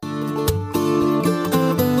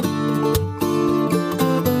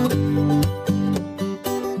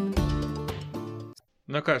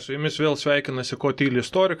Na ką, su jumis vėl sveikinasi Ko tyli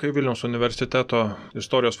istorikai, Vilniaus universiteto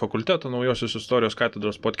istorijos fakulteto naujosios istorijos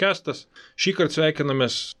katedros podcastas. Šįkart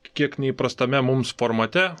sveikinamės kiek neįprastame mums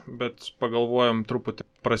formate, bet pagalvojom truputį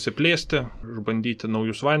prasiplėsti, išbandyti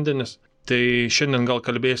naujus vandenis. Tai šiandien gal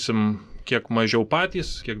kalbėsim kiek mažiau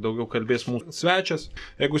patys, kiek daugiau kalbės mūsų svečias.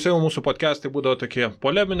 Jeigu seniau mūsų podcastai būdavo tokie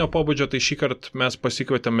poleminio pobūdžio, tai šįkart mes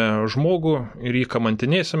pasikvietėme žmogų ir jį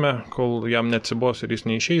kamantinėsime, kol jam neatsibos ir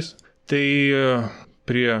jis neišeis. Tai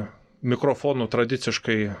prie mikrofonų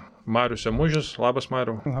tradiciškai Marius Emužis. Labas,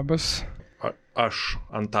 Mariu. Labas. Aš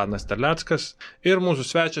Antanas Terleckas. Ir mūsų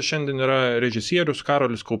svečias šiandien yra režisierius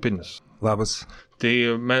Karolis Kaupinis. Labas. Tai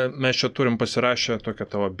mes čia turim pasirašę tokią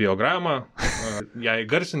tavo biogramą. Ją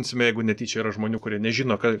įgarsinsime, jeigu netyčia yra žmonių, kurie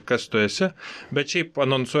nežino, kas tu esi. Bet šiaip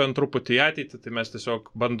anonsuojant truputį į ateitį, tai mes tiesiog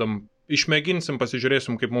bandom, išmėginsim,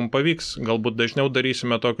 pasižiūrėsim, kaip mums pavyks. Galbūt dažniau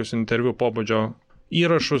darysime tokius interviu pobūdžio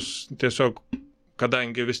įrašus, tiesiog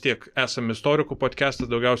kadangi vis tiek esame istorikų podcastas,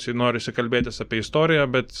 daugiausiai norisi kalbėtis apie istoriją,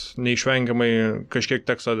 bet neišvengiamai kažkiek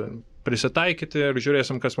teks prisitaikyti ir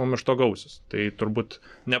žiūrėsim, kas mums iš to gausis. Tai turbūt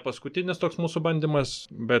ne paskutinis toks mūsų bandymas,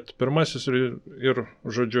 bet pirmasis ir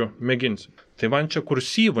žodžiu, mėginsim. Tai man čia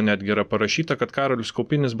kursyvų netgi yra parašyta, kad Karolis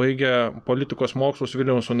Kaupinis baigė politikos mokslus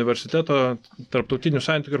Vilniaus universiteto Tarptautinių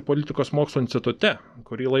santykių ir politikos mokslų institute,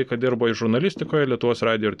 kurį laiką dirbo ir žurnalistikoje, Lietuvos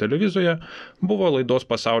radijo ir televizijoje, buvo laidos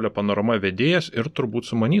Pasaulio panorama vedėjas ir turbūt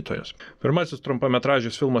sumanytojas. Pirmasis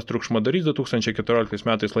trumpametražis filmas Triukšmadarys 2014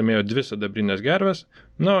 metais laimėjo 2 sidabrinės gerves,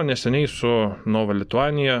 neseniai su Nova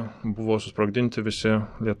Lituanija buvo susprogdinti visi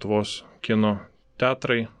Lietuvos kino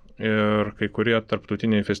teatrai ir kai kurie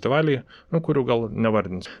tarptautiniai festivaliai, kurių gal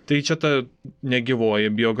nevardins. Tai čia ta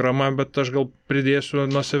negyvoji biograma, bet aš gal pridėsiu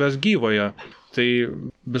nuo savęs gyvoje. Tai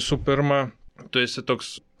visų pirma, tu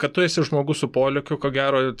esi žmogus su polėkiu, ko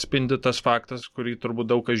gero atspindi tas faktas, kurį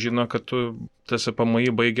turbūt daug kas žino, kad tu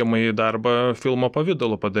TSPMI baigiamąjį darbą filmo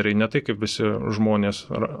pavidalu padarai, ne tai kaip visi žmonės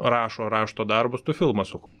rašto darbus, tu filmą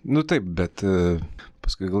suk. Nu taip, bet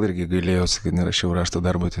paskui gal irgi gailėjausi, kad nerašiau rašto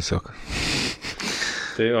darbo tiesiog.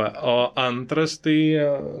 Tai va, o antras tai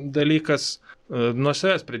dalykas, nuo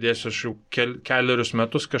savęs pridėsiu, aš jau keliarius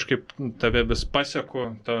metus kažkaip tave vis pasieku,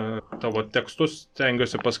 tavo tekstus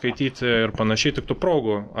stengiuosi paskaityti ir panašiai, tik tų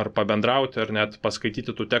progų ar pabendrauti, ar net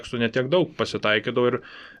paskaityti tų tekstų netiek daug pasitaikydavo. Ir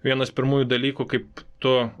vienas pirmųjų dalykų, kaip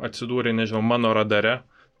tu atsidūrė, nežinau, mano radare,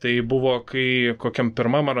 tai buvo, kai kokiam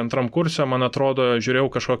pirmam ar antram kursė, man atrodo, žiūrėjau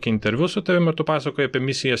kažkokį interviu su tavimi ir tu pasakojai apie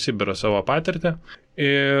misiją Sibirą, savo patirtį.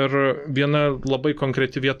 Ir viena labai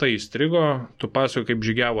konkreti vieta įstrigo, tu pasakojai, kaip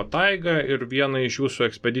žygiavo taiga ir viena iš jūsų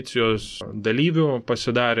ekspedicijos dalyvių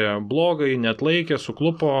pasidarė blogai, neatlaikė,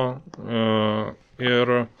 suklupo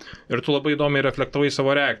ir tu labai įdomiai reflektavai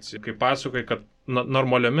savo reakciją. Kai pasakojai, kad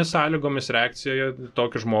normaliomis sąlygomis reakcija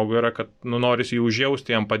tokį žmogų yra, kad norisi jį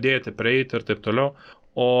užjausti, jam padėti, prieiti ir taip toliau.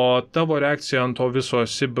 O tavo reakcija ant to viso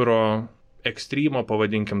Sibiro ekstrymo,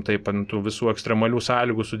 pavadinkim taip, ant tų visų ekstremalių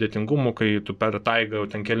sąlygų sudėtingumų, kai tu per taigą jau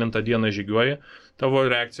ten kelintą dieną žygiuoji, tavo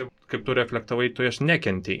reakcija, kaip tu reflektavai, tu jas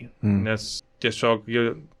nekentėjai. Nes tiesiog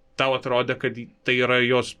tau atrodė, kad tai yra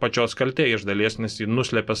jos pačios kaltė iš dalies, nes ji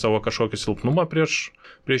nuslėpė savo kažkokį silpnumą prieš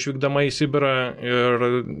vykdama į Sibirą ir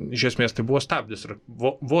iš esmės tai buvo stabdis. Ir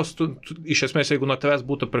vos tu, iš esmės, jeigu nuo tavęs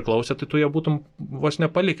būtų priklausę, tai tu ją būtum vos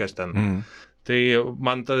nepalikęs ten. Tai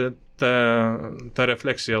man ta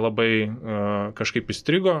refleksija labai kažkaip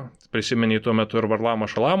įstrigo. Prisimeniai tuo metu ir Varlamą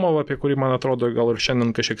Šalamovą, apie kurį, man atrodo, gal ir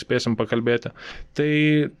šiandien kažkiek spėsim pakalbėti.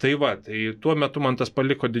 Tai tuo metu man tas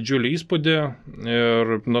paliko didžiulį įspūdį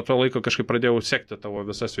ir nuo to laiko kažkaip pradėjau sekti tavo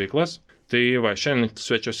visas veiklas. Tai šiandien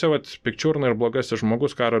svečiuose Pikčiurna ir blogasis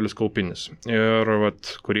žmogus Karolis Kaupinis. Ir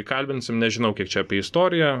kurį kalbinsim, nežinau kiek čia apie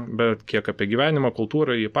istoriją, bet kiek apie gyvenimą,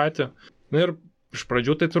 kultūrą, jį patį. Ir iš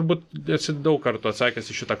pradžių tai turbūt esi daug kartų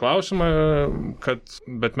atsakęs į šitą klausimą,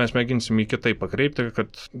 bet mes mėginsim jį kitaip pakreipti,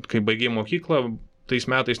 kad kai baigė mokyklą, tais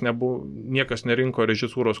metais niekas nerinko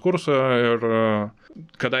režisūros kurso ir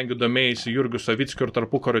kadangi domėjaisi Jurgiu Savickiu ir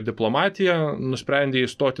tarpukario diplomatiją, nusprendė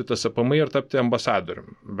įstoti TSPMI ir tapti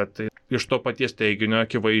ambasadoriumi. Bet tai iš to paties teiginio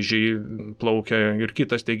akivaizdžiai plaukia ir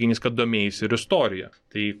kitas teiginys, kad domėjaisi ir istorija.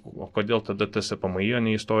 Tai o kodėl tada TSPMI, o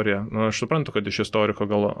ne istorija? Aš suprantu, kad iš istoriko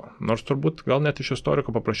nors turbūt gal net iš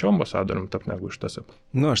istoriko paprašiau ambasadoriumi tapti negu iš TSP.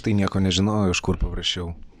 Aš tai nieko nežinojau, iš kur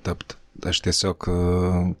paprašiau tapti. Aš tiesiog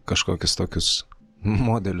kažkokius tokius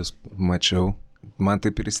modelius mačiau. Man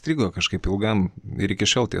taip ir įstrigo kažkaip ilgam ir iki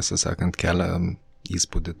šiol, tiesą sakant, kelia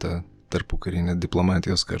įspūdį tą tarpukarinę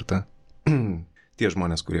diplomatijos kartą. Tie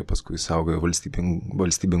žmonės, kurie paskui saugojo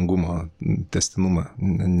valstybingumo testinumą,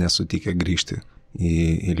 nesutikę grįžti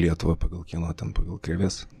į Lietuvą pagal kieno ten, pagal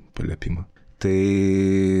Krėvės paliepimą. Tai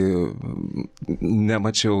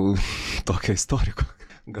nemačiau tokio istoriko.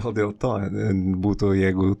 Gal dėl to būtų,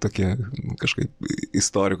 jeigu tokie kažkaip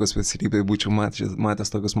istoriko specialybėje būčiau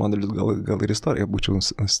matęs tokius modelius, gal ir istoriją būčiau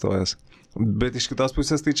stojęs. Bet iš kitos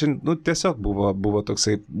pusės tai čia tiesiog buvo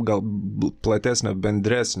toksai gal platesnio,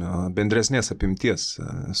 bendresnės apimties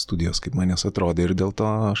studijos, kaip man jos atrodė, ir dėl to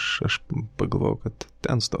aš pagalvojau, kad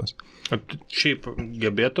ten stos. Šiaip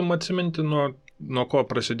gebėtum atsiminti, nuo ko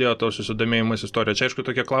prasidėjo tavo susidomėjimas istorija? Čia, aišku,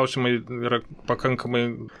 tokie klausimai yra pakankamai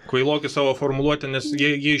kvailoki savo formuluoti, nes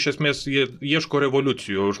jie iš esmės ieško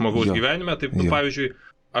revoliucijų žmogaus gyvenime. Taip, pavyzdžiui,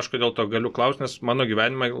 aš kodėl to galiu klausti, nes mano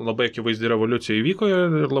gyvenime labai akivaizdi revoliucija įvyko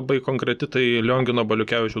ir labai konkreti, tai Liongino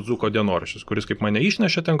Baliukevičiaus Dzūko dienoraštis, kuris kaip mane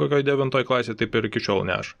išnešė ten kokioje 9 klasėje, taip ir iki šiol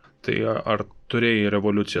neša. Tai ar turėjai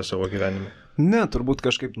revoliuciją savo gyvenime? Ne, turbūt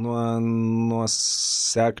kažkaip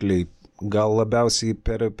nuosekliai. Gal labiausiai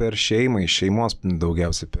per šeimos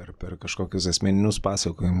daugiausiai per kažkokius asmeninius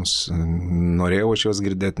pasakojimus. Norėjau aš juos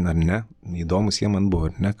girdėti, ar ne. Įdomus jie man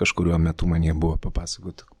buvo, ar ne. Kažkuriuo metu man jie buvo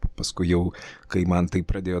papasakoti. Paskui jau, kai man tai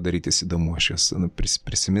pradėjo darytis įdomu, aš juos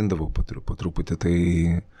prisimindavau po truputį. Tai...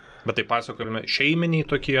 Bet tai pasakojame šeiminiai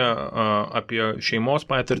tokie apie šeimos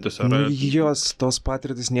patirtis? Jos tos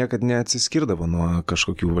patirtis niekad neatsiskirdavo nuo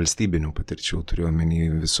kažkokių valstybinių patirčių, turiu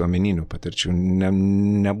omeny visuomeninių patirčių.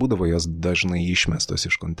 Nebūdavo jos dažnai išmestos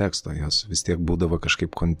iš konteksto, jos vis tiek būdavo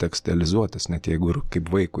kažkaip kontekstualizuotas, net jeigu ir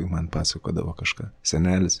kaip vaikui man pasakodavo kažką.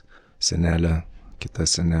 Senelis, senelė, kita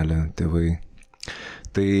senelė, tėvai.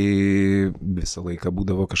 Tai visą laiką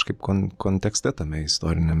būdavo kažkaip kontekste tame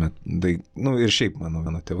istorinėme. Ir šiaip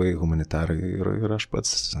mano tėvai humanitarai ir aš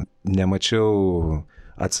pats nemačiau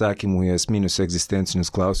atsakymų į esminius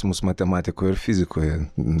egzistencinius klausimus matematikoje ir fizikoje.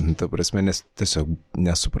 Ta prasme, nes tiesiog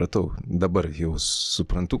nesupratau. Dabar jau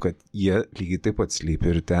suprantu, kad jie lygiai taip pat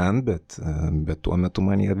slypi ir ten, bet tuo metu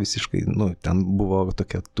man jie visiškai, ten buvo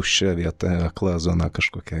tokia tuščia vieta, akla zona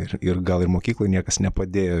kažkokia. Ir gal ir mokykloje niekas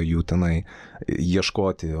nepadėjo jų tenai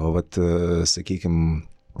ieškoti, o sakykime,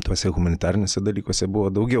 tuose humanitariniuose dalykuose buvo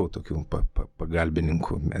daugiau tokių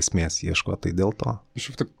pagalbininkų esmės ieškoti, tai dėl to. Aš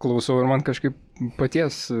klausau ir man kažkaip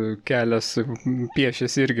paties kelias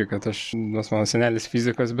piešėsi irgi, kad nors mano senelis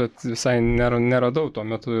fizikas, bet visai neradau, tuo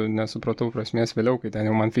metu nesupratau prasmės vėliau, kai ten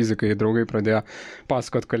jau man fizikai draugai pradėjo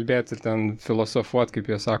pasakot, kalbėti ir ten filosofuoti,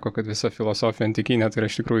 kaip jie sako, kad visa filosofija antikinė tai yra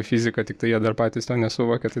iš tikrųjų fizika, tik tai jie dar patys to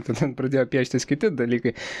nesuvokė, tai ten pradėjo pieštis kiti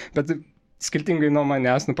dalykai. Bet skirtingai nuo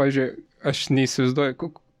manęs, pavyzdžiui, aš neįsivaizduoju,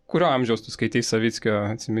 kurio amžiaus tu skaitai Savickio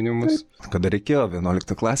atsiminimus? Kada reikėjo,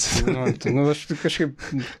 11 klasės. Aš kažkaip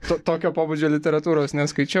tokio pobūdžio literatūros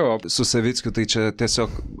neskaičiau. Su Savickiu tai čia tiesiog,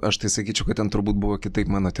 aš tai sakyčiau, kad ten turbūt buvo kitaip,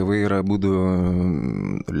 mano tėvai yra būdų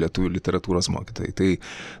lietuvių literatūros mokytojai. Tai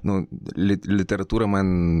literatūra man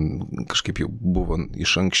kažkaip jau buvo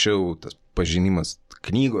iš anksčiau tas pažinimas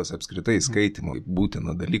knygos apskritai skaitimo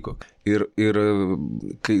būtino dalyko. Ir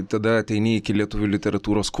kai tada ateini iki lietuvių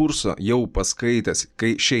literatūros kurso, jau paskaitęs,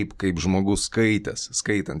 šiaip kaip žmogus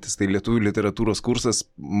skaitantis, tai lietuvių literatūros kursas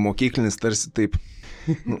mokyklinis tarsi taip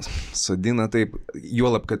sodina taip,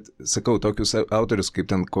 juolab, kad, sakau, tokius autorius kaip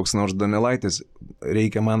ten koks nors Donelaitis,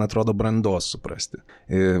 reikia, man atrodo, brandos suprasti.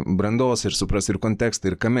 Brandos ir suprasti ir kontekstą,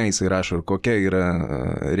 ir kame jisai rašo, ir kokia yra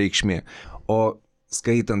reikšmė. O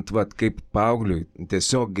skaitant, kaip paaugliui,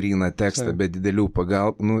 tiesiog gryną tekstą, be didelių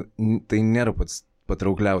pagalbų, tai nėra pats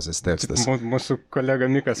patraukliausias tekstas. Mūsų kolega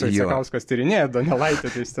Mikas Vaicekauskas tyrinėja Donelaitį,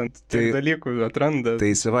 tai jis ten dalykų atranda.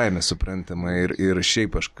 Tai savaime suprantama ir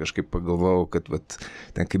šiaip aš kažkaip pagalvojau, kad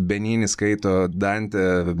ten kaip Beninis skaito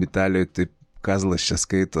Dantę, Vitalijų, taip Kazlas čia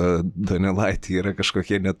skaito Donelaitį, yra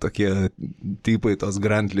kažkokie net tokie tipai tos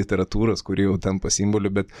grand literatūros, kurie jau tampa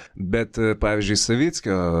simboliu, bet pavyzdžiui,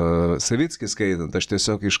 Savickį skaitant, aš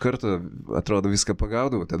tiesiog iš karto, atrodo, viską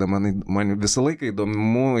pagaudavau, tada man visą laiką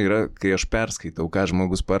įdomu yra, kai aš perskaitau, ką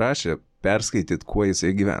žmogus parašė, perskaityti, kuo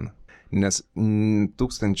jisai gyvena. Nes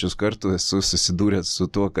tūkstančius kartų esu susidūręs su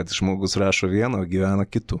tuo, kad žmogus rašo vieną, o gyvena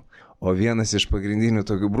kitų. O vienas iš pagrindinių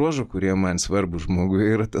tokių bruožų, kurie man svarbu žmogui,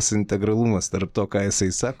 yra tas integralumas tarp to, ką jisai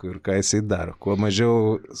sako ir ką jisai daro. Kuo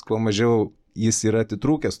mažiau jis yra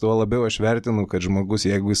atitrūkęs, tuo labiau aš vertinu, kad žmogus,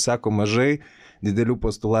 jeigu jis sako mažai, didelių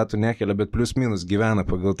postulatų nekelia, bet plius minus gyvena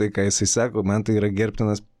pagal tai, ką jisai sako, man tai yra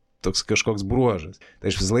gerbtinas toks kažkoks bruožas. Tai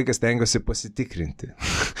aš visą laiką stengiuosi pasitikrinti.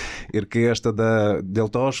 Ir kai aš tada, dėl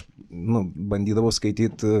to aš bandydavau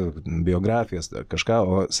skaityti biografijas ar kažką,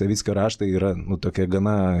 o Savickio raštai yra tokia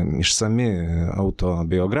gana išsami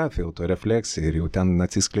autobiografija, autorefleksija ir jau ten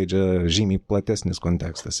atsiskleidžia žymiai platesnis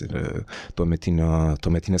kontekstas ir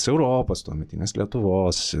tuometinės Europos, tuometinės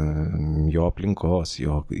Lietuvos, jo aplinkos,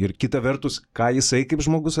 ir kita vertus, ką jisai kaip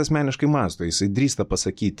žmogus asmeniškai mąsto, jisai drįsta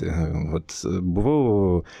pasakyti. Vat,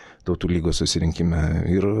 buvau Tautų lygos susirinkime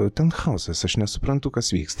ir ten chaosas, aš nesuprantu,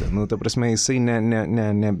 kas vyksta. Ta prasme, jisai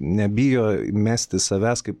nebijo mesti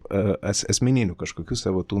savęs kaip asmeninių kažkokių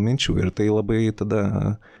savo tų minčių ir tai labai tada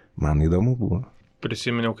man įdomu buvo.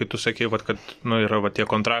 Prisiminiau, kai tu sakei, kad yra tie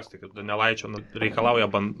kontrastai, kad Donelaičio reikalauja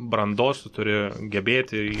brandos, tu turi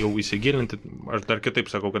gebėti jau įsigilinti. Aš dar kitaip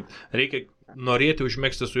sakau, kad reikia norėti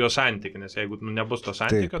užmėgsti su jo santykį, nes jeigu nebus to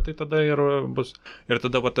santykio, tai tada ir bus. Ir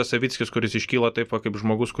tada tas Savickis, kuris iškyla taip kaip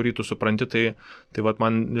žmogus, kurį tu supranti, tai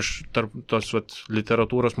man iš tarp tos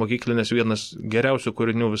literatūros mokyklinės vienas geriausių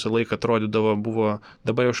kūrinių visą laiką atrodydavo buvo,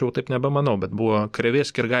 dabar jau taip nebemanau, bet buvo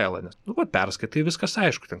Krėvės Kirgaila. Nes, perskaitai, viskas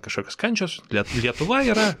aišku, ten kažkokios kančios, Lietuva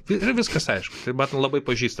yra ir viskas aišku. Tai man labai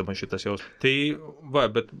pažįstama šitas jaus. Tai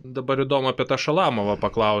bet dabar įdomu apie tą Šalamovą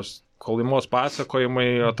paklausti. Kolimos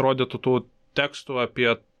pasakojimai atrodytų tų tekstų apie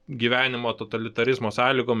gyvenimo totalitarizmo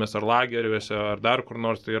sąlygomis ar lageriuose ar dar kur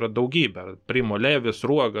nors, tai yra daugybė. Primo Levis,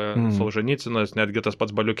 Sruoga, Solžanycinas, netgi tas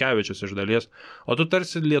pats Baliukevičius iš dalies. O tu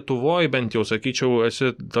tarsi Lietuvoje, bent jau sakyčiau,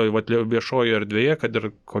 esi viešojo erdvėje, kad ir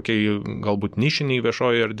kokiai galbūt nišiniai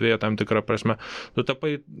viešojo erdvėje tam tikrą prasme, tu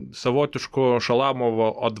tapai savotišku Šalamovo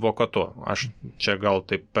advokatu. Aš čia gal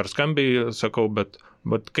taip per skambiai sakau, bet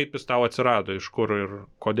kaip jis tau atsirado, iš kur ir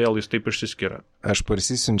kodėl jis taip išsiskiria? Aš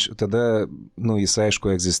parsisinčiau, tada, jis aišku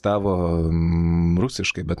egzistavo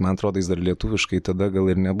rusiškai, bet man atrodo, jis dar lietuviškai tada gal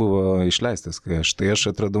ir nebuvo išleistas. Tai aš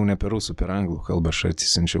atradau ne per rusų, per anglų kalbą, aš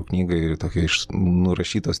atsisinčiau knygą ir tokia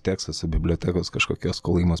nurašytos tekstas, bibliotekos kažkokios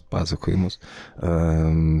Kolimos pasakojimus.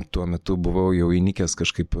 Tuo metu buvau jau įnikęs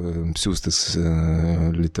kažkaip siųstis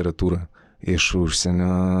literatūrą iš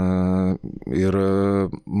užsienio ir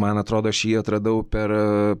man atrodo, aš jį atradau per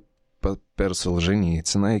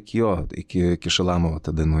Solžanyciną iki Šalamovo,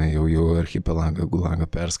 tada nuėjau jau Archipelagą, Gulagą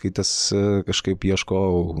perskaitęs, kažkaip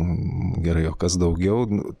ieškojau gerai, o kas daugiau,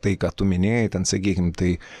 tai ką tu minėjai, ten sakykime,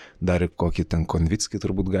 tai dar kokį ten Konvickį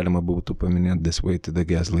turbūt galima būtų paminėti, This Way to the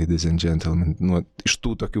Gas, Ladies and Gentlemen, iš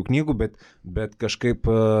tų tokių knygų, bet kažkaip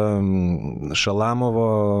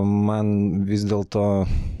Šalamovo man vis dėlto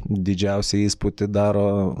didžiausią įspūdį daro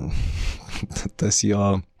tas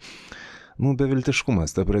jo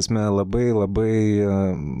beviltiškumas, ta prasme labai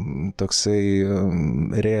toksai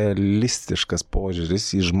realistiškas požiūris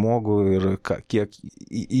į žmogų ir kiek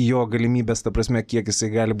į jo galimybės, ta prasme, kiek jisai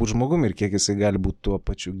gali būti žmogumi ir kiek jisai gali būti tuo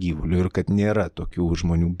pačiu gyvuliu ir kad nėra tokių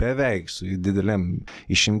žmonių beveik su dideliam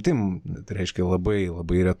išimtim, tai reiškia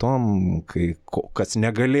labai retom, kas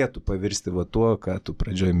negalėtų pavirsti tuo, ką tu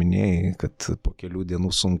pradžioje minėjai, kad po kelių dienų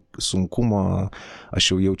sunkumo aš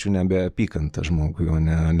jau jaučiu nebeapykantą žmogui, o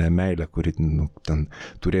ne meilę, kuri ten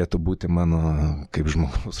turėtų būti mano kaip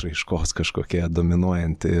žmogaus raiškos kažkokie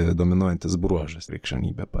dominuojantis bruožas,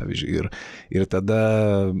 krikščionybė, pavyzdžiui. Ir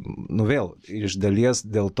tada, vėl, iš dalies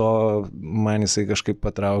dėl to man jisai kažkaip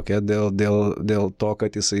patraukė, dėl to,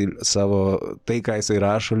 kad jisai tai, ką jisai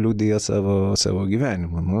rašo, liudija savo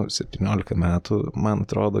gyvenimą. 17 metų, man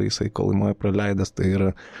atrodo, jisai Kolimoje praleidęs, tai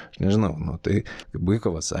yra, aš nežinau, tai kaip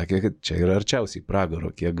Buikovas sakė, kad čia yra arčiausiai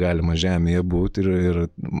pragaro, kiek galima žemėje būti ir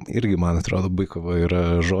irgi man atrodo, Buikovo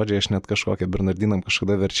yra žodžiai, aš net kažkokią Bernardinam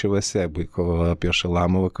kažkada verčiau esė Buikovo apie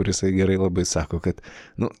Šalamovą, kuris gerai labai sako, kad,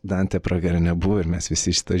 Dantė pragare nebuvo ir mes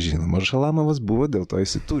visi šitą žinom. O Šalamovas buvo, dėl to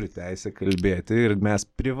jis turi teisę kalbėti ir mes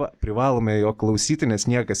privalome jo klausyti, nes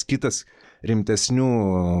niekas kitas rimtesnių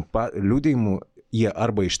liudijimų jie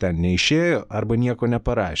arba iš ten neišėjo, arba nieko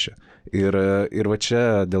neparašė. Ir va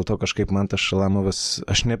čia dėl to kažkaip man tas Šalamovas,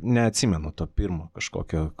 aš neatsimenu to pirmo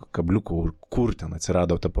kažkokio kabliuko, kur ten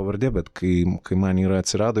atsirado ta pavardė, bet kai man yra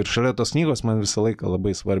atsirado ir šalia tos knygos man visą laiką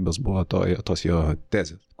labai svarbios buvo tos jo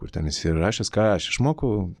tezės, kur ten jis ir rašęs, ką aš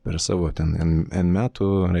išmokau per savo ten N metų,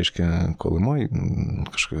 reiškia, Kolimoj,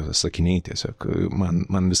 kažkokie sakiniai tiesiog,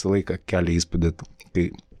 man visą laiką kelia įspūdį, kai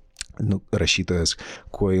rašytojas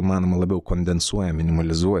kuo įmanoma labiau kondensuoja,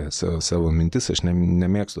 minimalizuoja savo mintis. Aš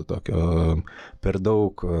nemėgstu tokio per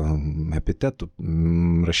daug epitetų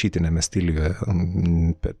rašytinėme stiliuje,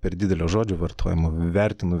 per didelio žodžio vartojimo.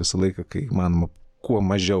 Vertinu visą laiką, kai įmanoma kuo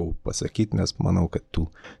mažiau pasakyti, nes manau, kad tų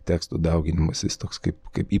tekstų dauginimas vis toks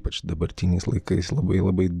kaip ypač dabartiniais laikais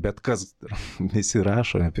labai bet kas visi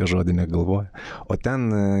rašo apie žodį negalvoja. O ten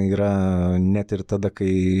yra net ir tada,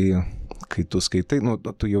 kai kai tu skaitai,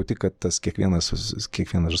 tu jauti, kad tas kiekvienas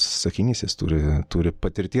sakinys jis turi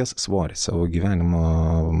patirties svorį, savo gyvenimo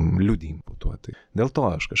liudijimų tuo. Tai dėl to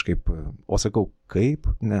aš kažkaip, kaip,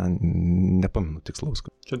 nepamenu tikslaus.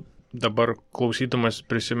 Čia dabar klausydamas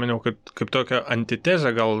prisiminiau, kad kaip tokia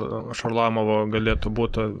antitezė gal Šarlamovo galėtų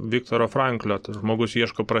būti Viktoro Franklio, tas žmogus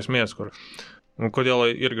ieško prasmės, kur.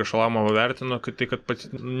 Kodėl irgi Šarlamovą vertino, kad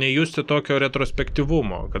nejusti tokio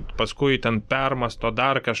retrospektyvumo, kad paskui ten permasto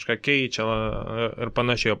dar kažką keičia ir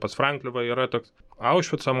panašiai. O pas Franklį yra toks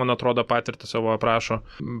Aušvicą, man atrodo, patirtį savo aprašo,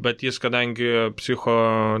 bet jis, kadangi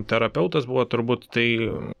psichoterapeutas buvo, turbūt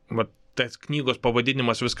tas knygos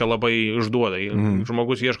pavadinimas viską labai išduoda.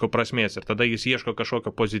 Žmogus ieško prasmės ir tada jis ieško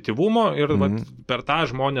kažkokio pozityvumo ir per tą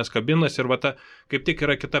žmonės kabinas ir kaip tik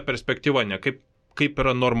yra kita perspektyva, ne kaip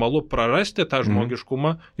yra normalu prarasti tą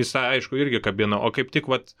žmogiškumą, jis aišku irgi kabina, o kaip tik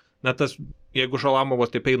jeigu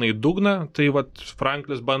Šarlamovas taip eina į dugną, tai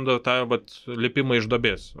Franklis bando tą lipimą iš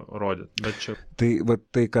duobės rodyti. Čia...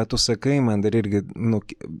 Tai, ką tu sakai, man dar irgi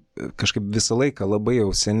kažkaip visą laiką labai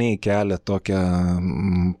jau seniai kelia tokią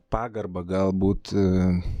pagarbą, galbūt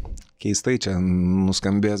keistai čia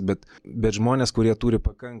nuskambės, bet žmonės, kurie turi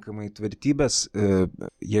pakankamai tvirtybės,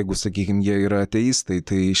 jeigu, sakykime, jie yra ateistai,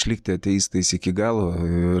 tai išlikti ateistais iki galo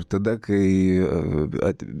ir tada, kai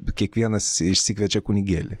kiekvienas išsikviečia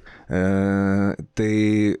kunigėlį. Tai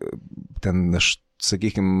ten aš,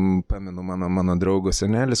 sakykime, pamenu mano draugo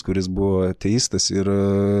senelis, kuris buvo ateistas ir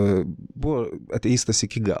buvo ateistas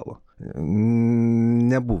iki galo.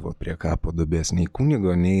 Nebuvo prie kapo duobės nei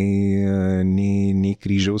kunigo, nei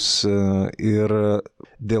kryžiaus ir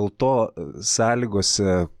dėl to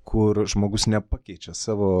sąlygose, kur žmogus nepakeičia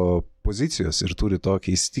savo pozicijos ir turi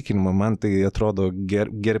tokį įsitikinimą, man tai atrodo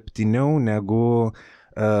gerbtiniau negu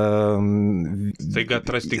staiga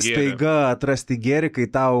atrasti gėrį,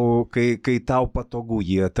 kai tau patogu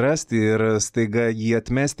jį atrasti ir staiga jį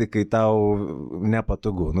atmesti, kai tau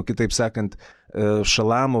nepatogu. Kitaip sakant,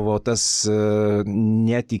 Šarlamovo tas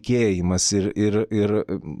netikėjimas ir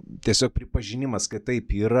tiesiog pripažinimas, kad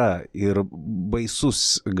taip yra ir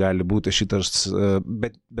baisus gali būti šitas,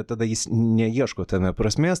 bet tada jis neieško tame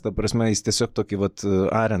prasmės, ta prasme jis tiesiog tokį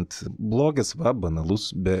ariant blogis,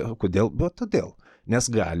 banalus, kodėl, bet todėl. Nes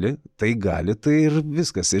gali, tai ir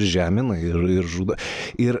viskas, ir žemina, ir žudo.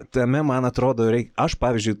 Ir tame, man atrodo, aš,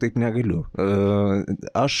 pavyzdžiui, taip negaliu.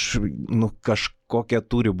 Aš, kažkokia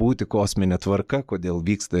turi būti kosminė tvarka, kodėl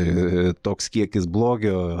vyksta toks kiekis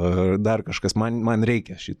blogio, dar kažkas, man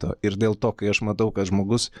reikia šito. Ir dėl to, kai aš matau, kad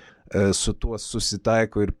žmogus su tuo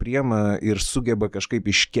susitaiko ir priema ir sugeba kažkaip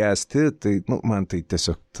iškęsti, tai, man tai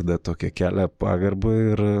tiesiog tada tokia kelia pagarbą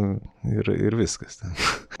ir viskas.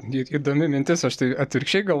 Įdomi mintis, aš tai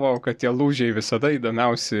atvirkščiai galvojau, kad tie lūžiai visada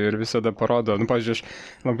įdomiausi ir visada parodo. Pavyzdžiui, aš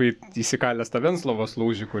labai įsikalęs tą Venclovos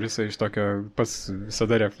lūžį, kuris iš tokio pats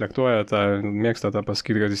visada reflektuoja, mėgsta tą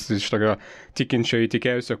pasakyti, kad jis iš tokio tikinčio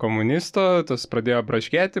įtikėjusio komunisto, tas pradėjo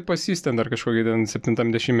braškėti pas jis, ten dar kažkokį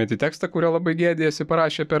 70-metį tekstą, kurio labai gėdėsi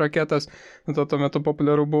parašė apie raketas, tuo metu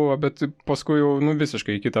populiaru buvo, bet paskui jau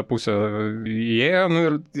visiškai į kitą pusę įėjo,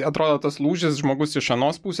 ir atrodo tas lūžis, žmogus iš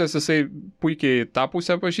anos pusės, jisai puikiai tą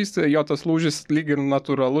pusę pažįsta, jo tas lūžis lyg ir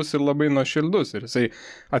natūralus ir labai nuoširdus ir jisai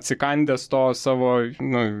atsikandęs to savo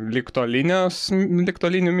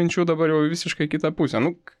ligtolinių minčių dabar jau visiškai kitą pusę.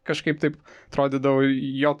 Kažkaip taip atrodydavo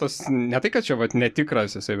jo tas, ne tai, kad čia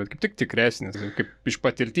netikras jisai, bet kaip tik tikresnis, kaip iš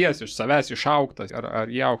patirties, iš savęs išaugtas ar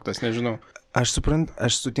įaugtas, nežinau. Aš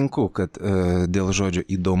sutinku, kad dėl žodžio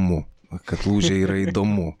įdomu, kad lūžiai yra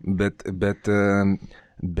įdomu, bet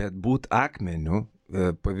būt akmeniu,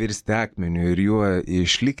 pavirsti akmeniu ir juo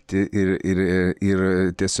išlikti ir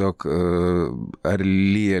tiesiog ar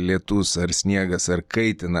lyja lietus, ar sniegas, ar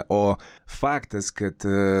kaitina, o faktas, kad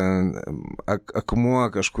akmuo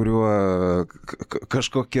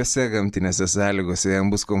kažkokiose gamtinėse sąlygose jam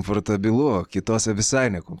bus komfortabilu, kitose visai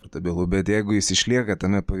nekomfortabilu, bet jeigu jis išlieka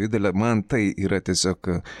tame pavydale, man tai yra tiesiog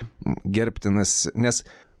gerbtinas, nes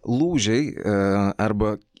lūžiai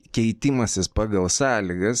arba keitimasis pagal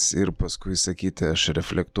sąlygas ir paskui sakyti, aš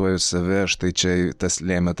reflektuoju save, štai čia tas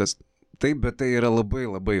lėmė tas. Taip, bet tai yra labai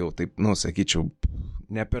labai jau taip, sakyčiau,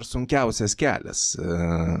 ne per sunkiausias kelias.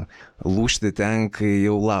 Lūžti ten, kai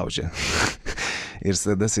jau laužia. Ir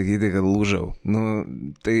tada sakyti, kad lūžau.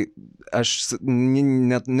 Tai aš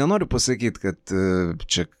net nenoriu pasakyti, kad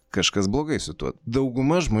čia kažkas blogai su tuo.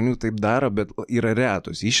 Dauguma žmonių taip daro, bet yra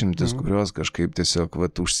retos išimtis, kurios kažkaip tiesiog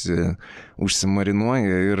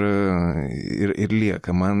užsimarinuoja ir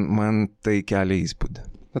lieka. Man tai kelia įspūdį.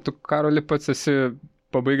 Tu, Karoli, pats esi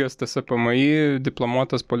pabaigęs TSPMI,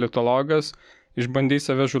 diplomuotas politologas išbandai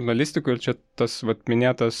save žurnalistikoje ir čia tas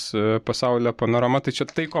minėtas Pasaulio panorama, tai čia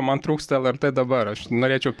tai, ko man trūksta LRT dabar. Aš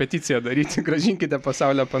norėčiau peticiją daryti, gražinkite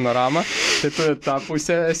Pasaulio panoramą, tai tu tą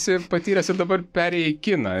pusę esi patyręs ir dabar perėjai į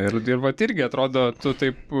kiną. Ir irgi atrodo, tu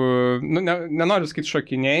taip, nenoriu sakyti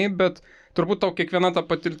šokinėjai, bet turbūt tau kiekviena ta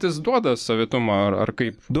patirtis duoda savitumą, ar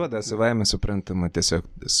kaip? Duoda, savaime suprantama, tiesiog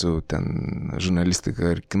su ten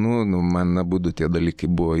žurnalistika ir kinu, man abudu tie dalykai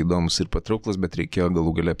buvo įdomus ir patrauklus, bet reikėjo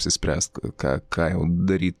galų gale apsispręsti, ką jau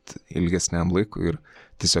daryti ilgesniam laikui ir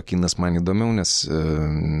tiesiog kinas man įdomiau, nes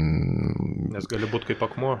gali būti kaip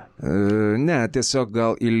akmuo. Ne, tiesiog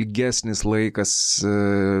gal ilgesnis laikas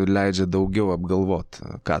leidžia daugiau apgalvoti,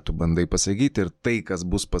 ką tu bandai pasakyti ir tai, kas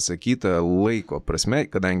bus pasakyta laiko prasme,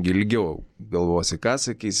 kadangi ilgiau galvosi, ką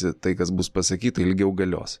sakysi, tai, kas bus pasakyta, ilgiau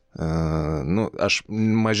galios. Aš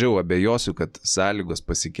mažiau abejosiu, kad sąlygos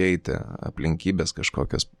pasikeitė, aplinkybės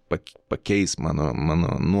kažkokios pakeis mano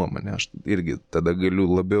nuomonę. Aš irgi tada galiu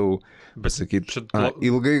labiau pasakyti,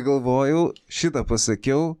 ilgai galvojau, šitą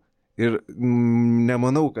pasakiau ir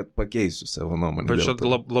nemanau, kad pakeisiu savo nuomonę. Bet čia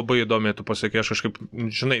labai įdomiai tu pasakė, aš kažkaip,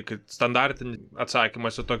 žinai, kad standartinį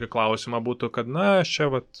atsakymas į tokį klausimą būtų, kad aš čia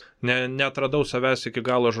neatradau savęs iki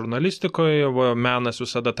galo žurnalistikoje, menas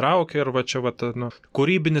visada traukia ir čia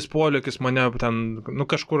kūrybinis polėkis mane ten,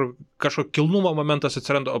 kažko kilnumo momentas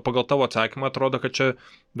atsiranda, o pagal tavo atsakymą atrodo, kad čia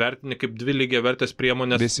vertini kaip dvi lygiai vertės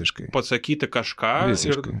priemonės. Visiškai. Pasakyti kažką.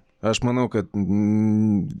 Visiškai. Aš manau, kad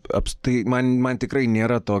tai man tikrai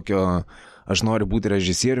nėra tokio, aš noriu būti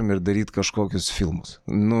režisieriumi ir daryti kažkokius filmus.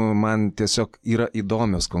 Man tiesiog yra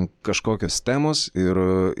įdomios kažkokios temos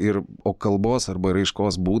o kalbos arba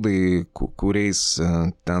raiškos būdai, kuriais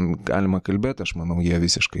ten galima kalbėti, aš manau, jie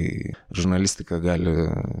visiškai žurnalistika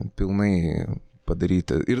gali pilnai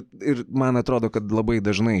padaryti. Ir man atrodo, kad labai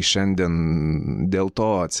dažnai šiandien dėl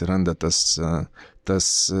to atsiranda tas,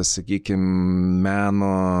 sakykime, meno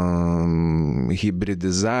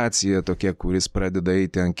hibridizacija tokia, kuris pradeda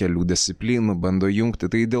eiti ant kelių disciplinų, bando jungti.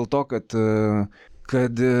 Tai dėl to,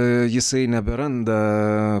 kad jisai neberanda,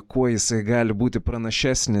 kuo jisai gali būti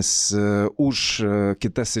pranašesnis už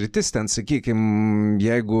kitas rytis. Ten, sakykime,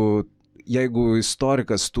 jeigu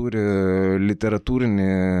istorikas turi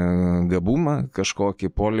literatūrinį gabumą, kažkokį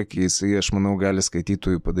polėkį, jisai, aš manau, gali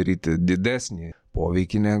skaitytojui padaryti didesnį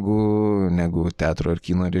poveikį negu teatro ar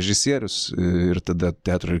kino režisierius. Ir tada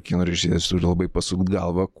teatro ir kino režisierius turi labai pasukti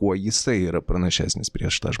galvą, kuo jisai yra pranašesnis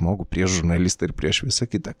prieš tą žmogų, prieš žurnalistą ir prieš visą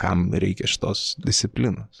kitą, kam reikia šitos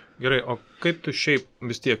disciplinos. Gerai, o kaip tu šiaip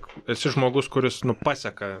vis tiek esi žmogus, kuris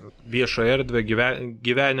paseka viešą erdvę,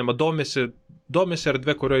 gyvenimą, domisi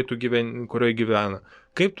erdvė, kurioje gyvena.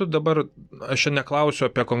 Kaip tu dabar, aš čia neklausiu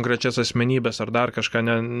apie konkrečias asmenybės ar dar kažką,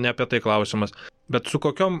 ne apie tai klausimas, bet su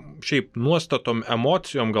kokiom šiaip nuostatom,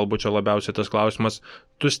 emocijom, galbūt čia labiausiai tas klausimas,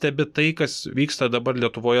 tu stebi tai, kas vyksta dabar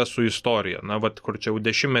Lietuvoje su istorija. Kur čia jau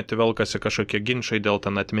 10 velkasi kažkokie ginčai dėl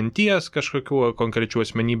ten atminties, kažkokių konkrečių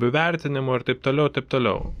asmenybių vertinimų ir taip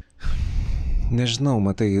toliau. Nežinau,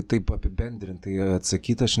 matai, taip apibendrintai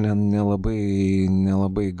atsakyti aš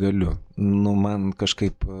nelabai galiu. Man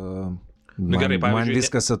kažkaip, gerai, man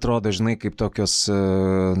viskas atrodo, žinai, kaip tokios,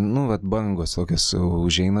 bangos, tokios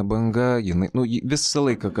užeina banga, jinai, visą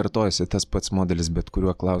laiką kartojasi tas pats modelis, bet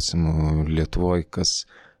kuriuo klausimu Lietuvoje,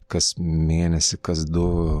 kas mėnesį, kas 2,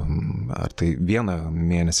 ar tai vieną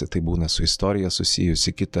mėnesį tai būna su istorija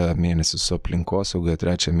susijusi, kitą mėnesį su aplinkosauga,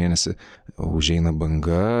 3 mėnesį užeina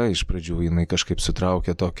banga, iš pradžių jinai kažkaip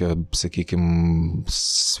sutraukia tokio, sakykime,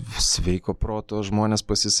 sveiko proto žmonės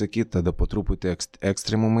pasisakyti, tada po truputį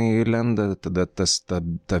ekstremumai lenda, tada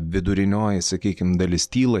ta vidurinioji, sakykime, dalis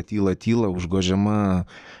tyla, užgožiama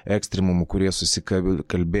ekstremumų, kurie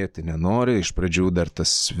susikalbėti nenori, iš pradžių dar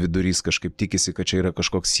tas vidurys kažkaip tikisi, kad čia yra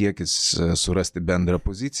kažkoks siekis surasti bendrą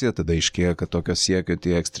poziciją, tada aiškėja, kad tokio siekio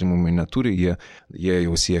tie ekstremumai neturi, jie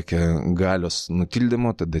jau siekia galios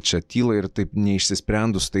nutildymo, tada čia tyla ir taip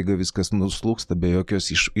neišsisprendus, taiga viskas nuslūksta be jokios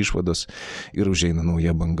išvados ir užeina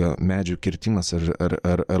nauja banga, medžių kirtimas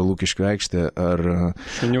ar Lukiškių aikštė,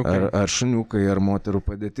 ar šuniukai, ar moterų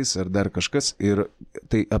padėtis, ar dar kažkas, ir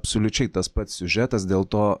tai absoliučiai tas pats siužetas, dėl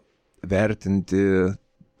to vertinti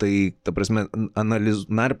tai, ta prasme,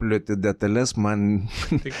 narplioti detalės man...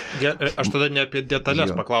 Aš tada ne apie detalės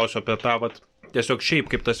paklausiu, apie tą, tiesiog šiaip,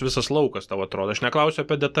 kaip tas visas laukas tavo atrodo. Aš neklausiu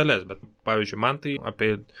apie detalės, bet, pavyzdžiui, man tai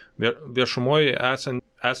apie viešumoje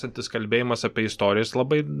esantis kalbėjimas apie istorijas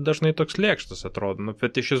labai dažnai toks lėkštas atrodo,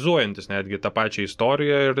 fetišizuojantis netgi tą pačią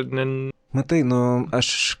istoriją ir... Matai, aš,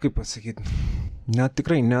 kaip pasakyti...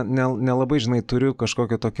 Tikrai nelabai, žinai, turiu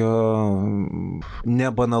kažkokio tokio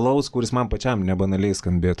nebanalaus, kuris man pačiam nebanaliai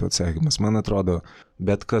skambėtų atsakymas. Man atrodo,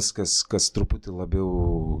 bet kas truputį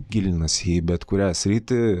labiau gilinasi į bet kurią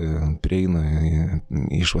sritį, prieina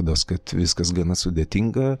išvados, kad viskas gana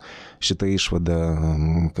sudėtinga. Šitą išvadą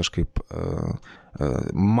kažkaip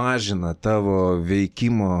mažina tavo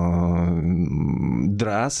veikimo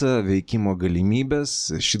drąsą, veikimo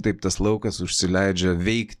galimybės. Šitaip tas laukas užsileidžia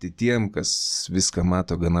veikti tiem, kas viską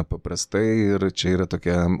mato gana paprastai, ir čia yra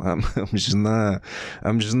tokia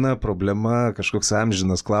amžina problema, kažkoks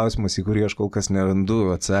amžinas klausimas, į kurį aš kol kas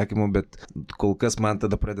nerandu atsakymų, bet kol kas man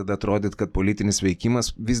tada pradeda atrodyti, kad politinis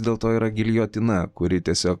veikimas vis dėlto yra giljotina, kuri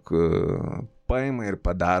tiesiog paima ir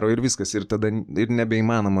padaro ir viskas, ir tada ir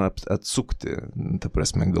nebeįmanoma atsukti, ta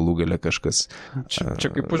prasme, galų gale kažkas. Čia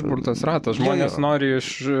kaip užburtas ratas, žmonės nori iš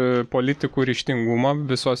politikų ryžtingumo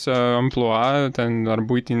visose amplua, ten ar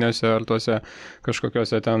būtinėse, ar tuose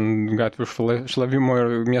kažkokiuose ten gatvių šlavimo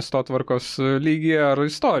ir miestotvarkos lygyje, ar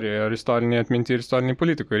istorijoje, ar istorinėje atminti ir istoriniai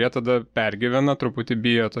politikai. Ir jie tada pergyvena, truputį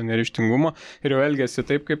bijo to neryžtingumo ir jau elgiasi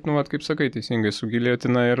taip, kaip, kaip sakai, teisingai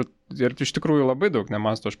sugilėtina ir iš tikrųjų labai daug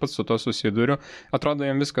nemasto, aš pats su to susiduriu. Atrodo,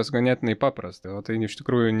 jam viskas ganėtinai paprasta, o tai iš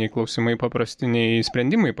tikrųjų nei klausimai paprasti, nei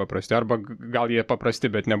sprendimai paprasti, arba gal jie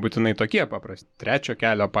paprasti, bet nebūtinai tokie paprasti. Trečio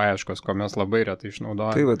kelio paieškos, ko mes labai retai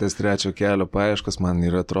išnaudojame. Tai va, tas trečio kelio paieškos man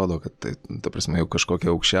ir atrodo, kad tai, ta prasme, jau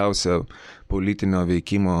kažkokia aukščiausia politinio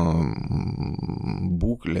veikimo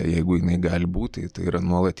būklė, jeigu jinai gali būti, tai yra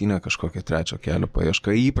nuolatinė kažkokia trečio kelio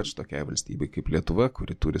paieška, ypač tokiai valstybei kaip Lietuva,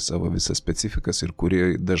 kuri turi savo visas specifikas ir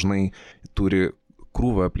kuri dažnai turi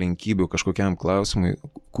krūvą aplinkybių kažkokiam klausimui,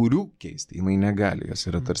 kurių keisti jinai negali, jos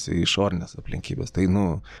yra tarsi išorinės aplinkybės. Tai,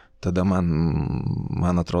 tada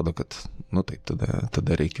man atrodo, kad, taip,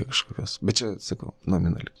 tada reikia kažkokios. Bet čia, sakau,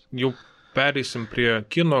 nominaliai. Jau pereisim prie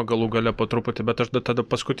kino galų gale po truputį, bet aš tada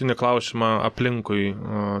paskutinį klausimą aplinkui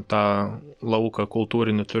tą lauką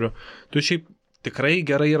kultūrinį turiu. Tu šiaip tikrai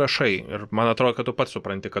gerai rašai ir man atrodo, kad tu pats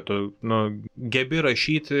supranti, kad tu gebi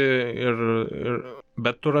rašyti,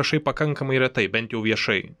 bet tu rašai pakankamai retai, bent jau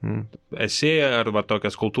viešai. Esėja arba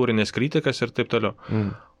tokias kultūrinės kritikas ir taip toliau.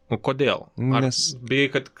 Kodėl? Ar bijai,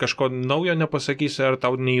 kad kažko naujo nepasakysi, ar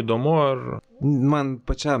tau neįdomu, ar... Man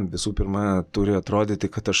pačiam visų pirma turi atrodyti,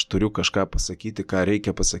 kad aš turiu kažką pasakyti, ką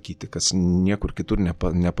reikia pasakyti, kas niekur kitur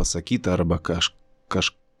nepasakyta, arba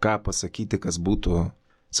kažką pasakyti, kas būtų,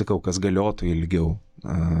 sakau, kas galiotų ilgiau,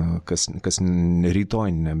 kas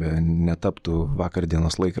rytoj netaptų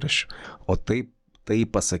vakardienos laikraščių. O tai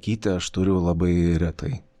pasakyti aš turiu labai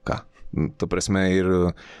retai. Ką? Ta prasme, ir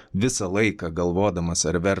visą laiką galvodamas,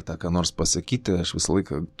 ar verta ką nors pasakyti, aš visą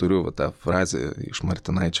laiką turiu tą frazę iš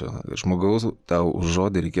Martinaičio: žmogaus, tau už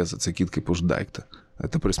žodį reikės atsakyti kaip už daiktą.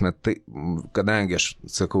 Ta prasme, tai, kadangi aš,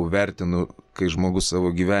 sakau, vertinu, kai žmogus savo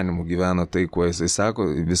gyvenimu gyvena tai, kuo jisai sako,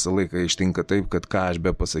 visą laiką ištinka taip, kad ką aš be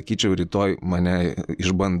pasakyčiau, rytoj mane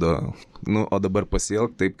išbando, o dabar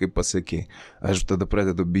pasielg taip, kaip pasakei. Aš tada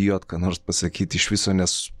pradedu bijot, ką nors pasakyti iš viso,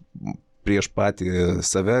 nes prieš patį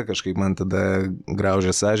save kažkaip man tada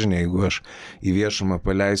graužia sąžinė, jeigu aš į viešumą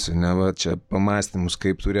paleisiu, čia pamąstymus,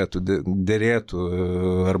 kaip derėtų,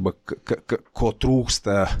 arba ko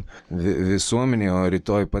trūksta visuomenė, o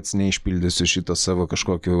rytoj pats neišpildysiu šito savo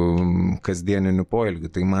kažkokiu kasdieniniu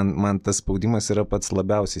poelgiu. Tai man tas spaudimas yra pats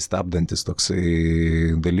labiausiai stabdantis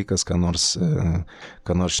toksai dalykas, ką nors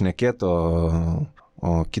šnekėto.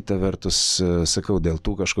 O kita vertus, sakau, dėl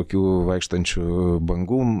tų kažkokių vaikštančių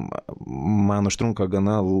bangų man užtrunka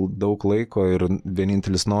gana daug laiko ir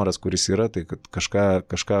vienintelis noras, kuris yra, tai kad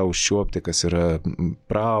kažką užčiuopti, kas yra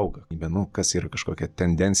praauga, kas yra kažkokia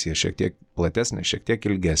tendencija šiek tiek platesnė, šiek tiek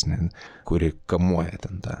ilgesnė, kuri kamuoja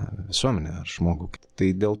ten tą visuomenę ar žmogų. Tai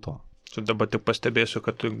dėl to. Dabar tik pastebėsiu,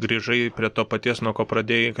 kad tu grįžai prie to paties, nuo ko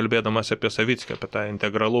pradėjai, kalbėdamas apie Savickį, apie tą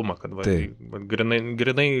integralumą, kad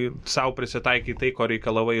grinai savo prisitaikai tai, ko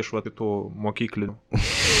reikalavai iš tų mokyklinių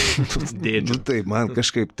dėdžių. Tai man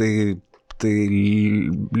kažkaip tai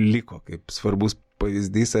liko kaip svarbus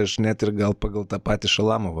pavyzdys, aš net ir gal pagal tą patį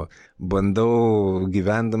Šalamovą bandau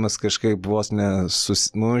gyvendamas kažkaip vos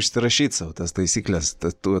išsirašyti savo tas taisyklės,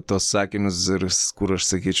 tos sakinius, kur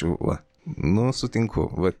aš sakyčiau, sutinku.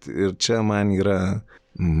 Ir čia man yra,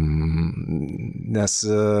 nes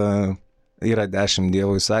yra 10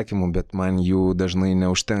 Dievo įsakymų, bet man jų dažnai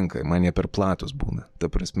neužtenka, man jie per platus būna. Ta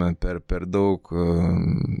prasme, per daug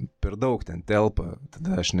ten telpa,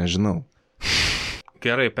 tada aš nežinau.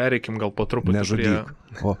 Gerai, pereikim gal po truputį. Nežudyk.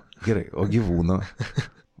 Gerai, o gyvūno?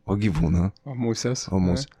 O musės.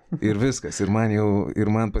 Ir viskas, ir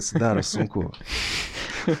man pasidaro sunku.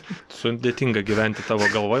 Sudėtinga gyventi tavo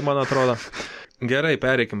galvoj, man atrodo. Gerai,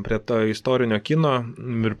 pereikim prie to istorinio kino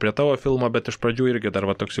ir prie tavo filmo, bet iš pradžių irgi dar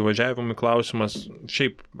toks įvažiavimui klausimas.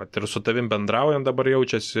 Šiaip, ir su tavim bendraujant dabar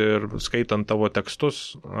jaučiasi ir skaitant tavo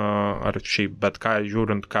tekstus, ar šiaip bet ką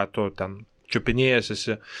žiūrint, ką tu ten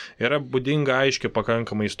čiupinėjasi, yra būdinga aiški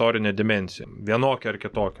pakankamai istorinė dimensija, vienokia ar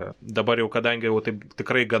kitokia. Dabar jau, kadangi jau taip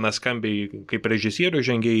tikrai gana skambiai kaip režisierių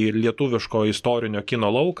žengiai į lietuviško istorinio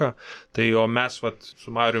kino lauką, tai o mes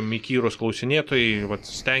su Marium įkyrus klausinėtojai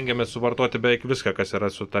stengiamės suvartoti beveik viską, kas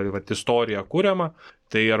yra su ta istorija kuriama,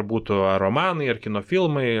 tai ar būtų ar romanai, ar kino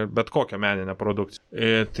filmai, bet kokią meninę produkciją.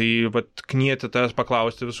 Tai knieti tavęs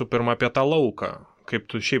paklausti visų pirma apie tą lauką. Kaip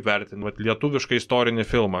tu šiaip vertini, lietuvišką istorinį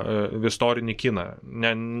filmą, istorinį kiną.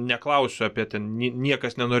 Neklausiu apie ten,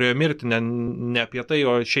 niekas nenorėjo mirti, ne apie tai,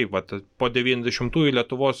 o šiaip, po 90-ųjų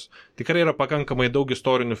Lietuvos tikrai yra pakankamai daug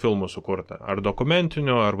istorinių filmų sukurta. Ar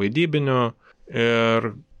dokumentinių, ar vaidybinių.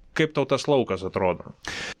 Ir kaip tau tas laukas atrodo?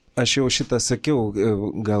 Aš jau šitą sakiau,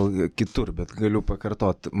 gal kitur, bet galiu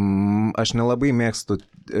pakartot. Aš nelabai mėgstu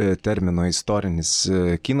termino istorinis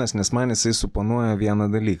kinas, nes man jisai suponuoja vieną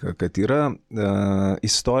dalyką, kad yra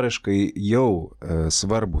istoriškai jau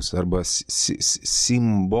svarbus arba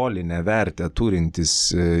simbolinę vertę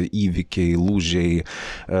turintis įvykiai, lūžiai,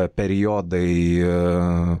 periodai,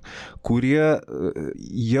 kurie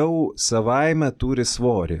jau savaime turi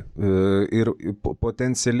svorį ir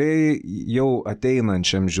potencialiai jau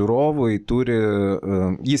ateinančiam žiūrovui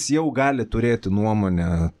jis jau gali turėti nuomonę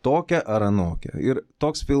tokią ar anokią. Ir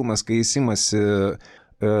toks filmas, kai jis imasi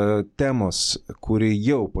temos, kuri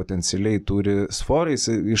jau potencialiai turi svorį, jis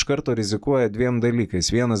iš karto rizikuoja dviem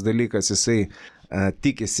dalykais. Vienas dalykas, jisai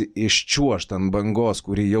tikisi iščiuošt ant bangos,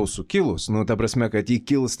 kuri jau sukilus, ta prasme, kad jį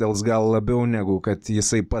kilstels gal labiau negu kad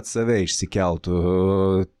jisai pats save išsikeltų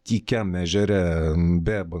tykiam ežere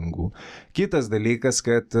be bangų. Kitas dalykas,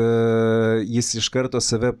 kad jis iš karto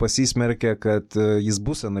save pasismerkia, kad jis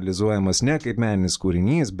bus analizuojamas ne kaip meninis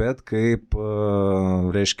kūrinys, bet kaip,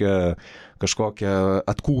 reiškia, kažkokia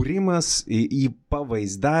atkūrimas, į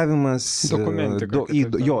pavaizdavimas,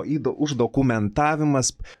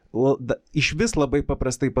 uždokumentavimas. Iš vis labai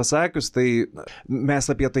paprastai pasakius, tai mes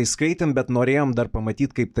apie tai skaitėm, bet norėjom dar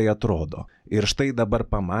pamatyti, kaip tai atrodo. Ir štai dabar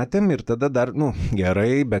pamatėm ir tada dar,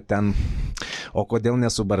 gerai, bet ten, o kodėl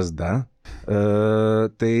nesu barzda?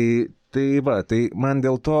 Tai man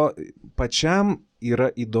dėl to pačiam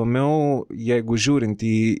yra įdomiau, jeigu žiūrint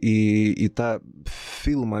į tą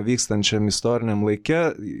filmą vykstančiam istoriniam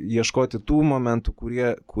laike, ieškoti tų momentų,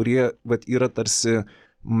 kurie yra tarsi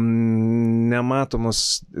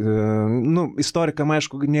nematomos, istorikam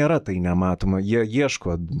aišku nėra tai nematoma, jie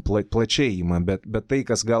ieško, plačiai ima, bet tai,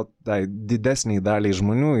 kas gal tai didesniai daliai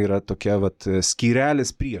žmonių yra tokia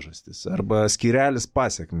skyrelis priežastis arba skyrelis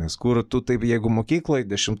pasiekmes, kur tu taip, jeigu mokykloje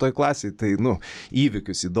 10 klasėje, tai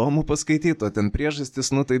įvykius įdomu paskaityti, o ten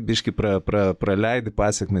priežastis, tai biški praleidi,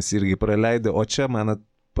 pasiekmes irgi praleidi, o čia man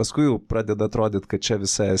paskui jau pradeda atrodyti, kad čia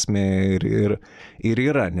visa esmė ir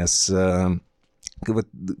yra, nes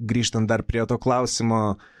grįžtant dar prie to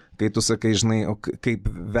klausimo, kai tu sakai, žinai, kaip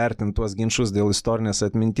vertinti tuos ginčus dėl istorinės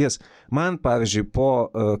atminties. Man, pavyzdžiui,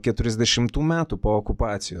 po 40 metų, po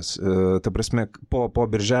okupacijos, ta prasme, po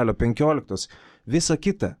Birželio 15, visa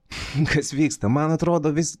kita, kas vyksta, man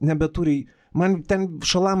atrodo, vis nebeturi. Man ten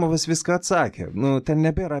Šalamovas viską atsakė, ten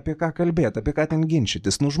nebėra apie ką kalbėti, apie ką ten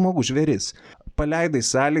ginčytis, žmogus žvėris. Paleidai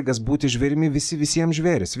sąlygas būti žvėrimi visiems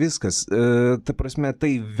žvėris, viskas. Ta prasme,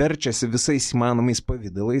 tai verčiasi visais įmanomais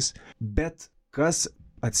pavidalais, bet kas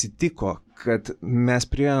atsitiko, kad mes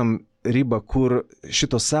priėjom ribą, kur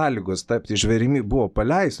šitos sąlygos tapti žvėrimi buvo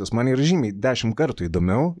paleistos, man yra žymiai 10 kartų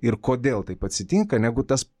įdomiau ir kodėl taip atsitinka, negu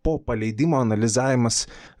tas po paleidimo analizavimas,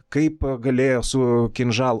 kaip galėjo su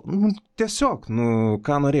kinžalu. Tiesiog,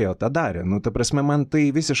 ką norėjo, tą darė. Ta prasme, man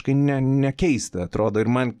tai visiškai nekeista, atrodo.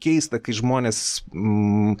 Ir man keista, kai žmonės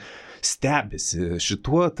stebisi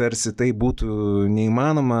šituo, tarsi tai būtų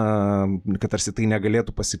neįmanoma, kad tarsi tai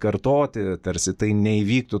negalėtų pasikartoti, tarsi tai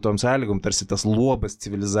neįvyktų tom sąlygom, tarsi tas luobas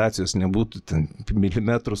civilizacijos nebūtų ten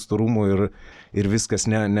milimetrų storumo ir viskas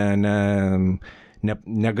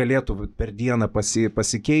negalėtų per dieną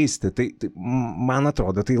pasikeisti. Tai man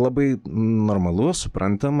atrodo, tai labai normalu,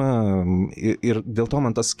 suprantama ir dėl to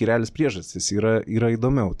man tas skyrelis priežastis yra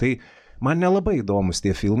įdomiau. Tai man nelabai įdomus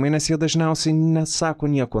tie filmai, nes jie dažniausiai nesako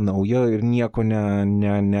nieko naujo ir nieko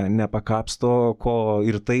nepakapsto, ko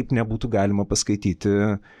ir taip nebūtų galima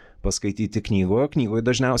paskaityti paskaityti knygoje. Knygoje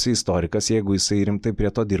dažniausiai istorikas, jeigu jisai rimtai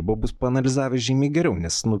prie to dirbo, bus panalizavęs žymiai geriau,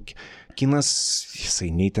 nes kinas, jisai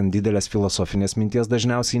nei ten didelės filosofinės minties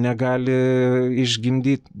dažniausiai negali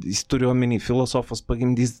išgimdyti, jis turi omeny, filosofas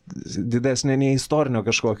pagimdys didesnė nei istorinio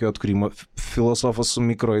kažkokio atkūrimo, filosofas su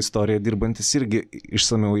mikroistorija dirbantis irgi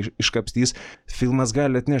išsamiau iškapstys, filmas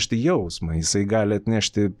gali atnešti jausmą, jisai gali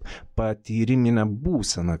atnešti patyriminę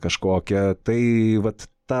būseną kažkokią, tai vat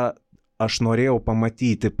tą aš norėjau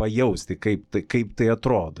pamatyti, pajausti, kaip tai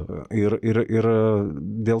atrodo. Ir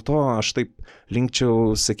dėl to aš taip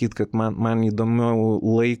linkčiau sakyti, kad man įdomiau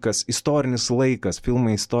laikas, istorinis laikas,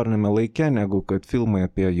 filmai istorinėme laike, negu kad filmai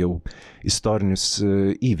apie jau istorinius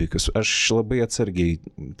įvykius. Aš labai atsargiai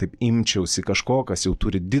taip imčiausi kažko, kas jau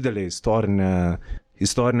turi didelę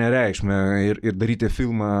istorinę reikšmę ir daryti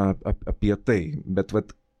filmą apie tai. Bet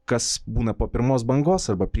kas būna po pirmos bangos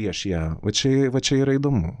arba prieš ją, va čia yra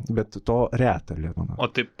įdomu, bet to reta Lietuva. O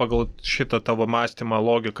taip pagal šitą tavo mąstymą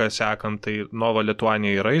logiką sekant, tai Nova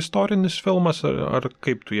Lituanija yra istorinis filmas, ar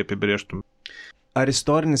kaip tu jį apibrėžtum? Ar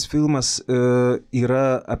istorinis filmas yra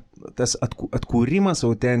tas atkūrimas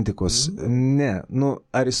autentikos? Ne.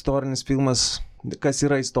 Ar istorinis filmas... Kas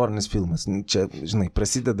yra istorinis filmas? Čia, žinai,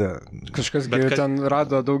 prasideda... Kažkas ten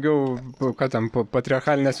rado daugiau,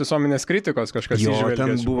 patriarchalinės visuomenės kritikos, kažkas išvelgė.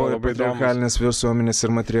 Ten buvo patriarchalinės visuomenės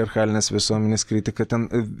ir matriarchalinės visuomenės kritika. Ten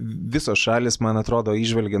visos šalis, man atrodo,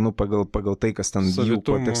 išvelgė, pagal tai, kas ten jų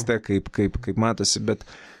kontekste, kaip matosi, bet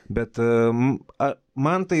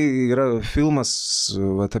man tai yra filmas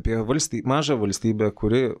apie mažą valstybę,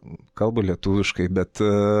 kuri kalba lietuviškai, bet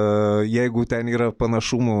jeigu ten yra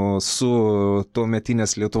panašumų su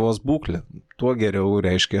tuometinės Lietuvos būklė, tuo geriau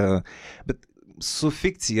reiškia, bet su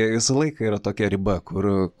fikcija visą laiką yra tokia riba,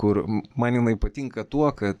 kur man jinai patinka tuo,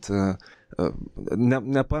 kad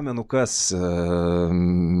nepamenu, kas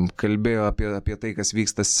kalbėjo apie tai, kas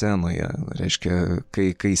vyksta scenoje. Reiškia,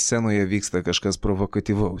 kai scenoje vyksta kažkas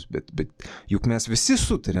provokatyvaus, bet juk mes visi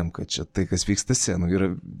sutarėm, kad čia tai, kas vyksta scenoje, yra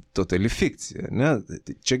totali fikcija, ne?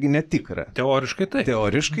 Čiagi netikra. Teoriškai taip.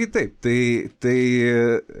 Teoriškai taip. Tai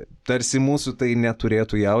tarsi mūsų tai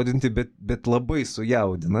neturėtų jaudinti, bet labai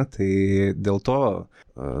sujaudina. Tai dėl to,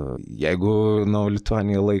 jeigu Nova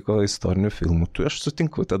Lituanija laiko istoriniu filmu, tai aš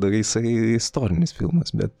sutinku, tada jisai istorinis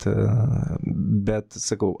filmas, bet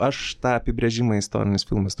sakau, aš tą apibrėžimą istorinis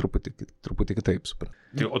filmas truputį kitaip suprantu.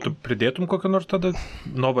 O tu pridėtum kokį nors tada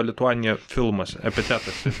Nova Lituanija filmas,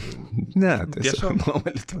 epitetas? Ne, tiesiog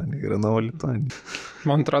Nova Lituanija yra Nova Lituanija.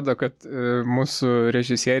 Man atrodo, kad mūsų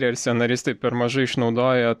režisieriai ir scenaristai per mažai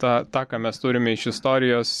išnaudoja tą, ką mes turime iš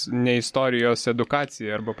istorijos, ne istorijos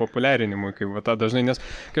edukacijai arba populiarinimui, kaip tą dažnai, nes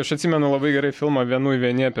kai aš atsimenu labai gerai filmą Vienų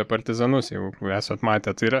vieni apie partizanus, jeigu esat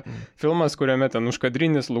matę, tai yra filmas, kuriame ten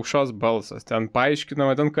užkadrinis Lukšos balsas, ten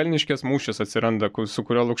paaiškinama, ten Kalniškės mūšis atsiranda, su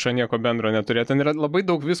kurio Lukša nieko bendro neturėjo, ten yra labai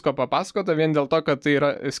daug visko papasakota vien dėl to, kad tai yra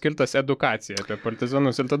skirtas edukacijai apie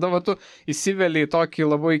partizanus ir tada tu įsiveli į tokį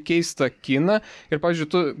labai keistą kiną ir, pavyzdžiui,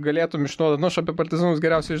 tu galėtum išnaudoti, aš apie partizanus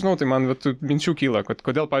geriausiai žinau, tai man minčių kyla, kad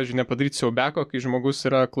kodėl, pavyzdžiui, nepadaryti siaubeko, kai žmogus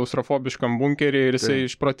yra klaustrofobiškam bunkerį ir jisai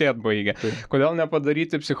išprotėt baigia. Kodėl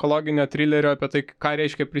nepadaryti psichologinio trilerio apie tai, ką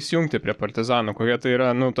reiškia prisijungti prie partizanų, kokia tai yra,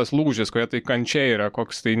 tas lūžis, kokia tai kančia yra,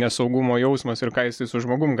 koks tai nesaugumo jausmas ir ką jisai su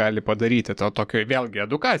žmogum gali padaryti. To tokio vėlgi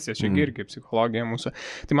edukacija, čia irgi psichologija mūsų.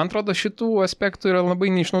 Tai man atrodo, šitų aspektų yra labai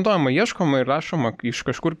neišnaudojama, ieškoma ir rašoma iš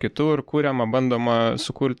kažkur kitur, kuriama, bandoma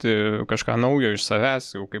sukurti kažką naujo iš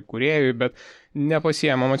savęs, jau kaip kūrėjui, bet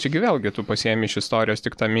nepasiemama, čiagi vėlgi tu pasiemi iš istorijos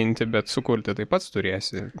tik tą mintį, bet sukurti taip pats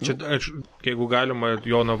turėsi. Čia, jeigu galima,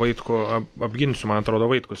 Joną Vaitkų apginsiu, man atrodo,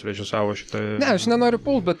 Vaitkus režisavo šitą... Ne, aš nenoriu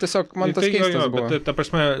pult, bet tiesiog man tas keistas buvo. Bet, ta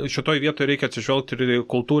prasme, šitoj vietoje reikia atsižvelgti ir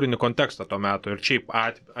kultūrinį kontekstą to meto ir šiaip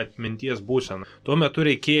atminties būseną. Tuo metu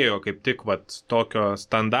reikėjo kaip tik tokio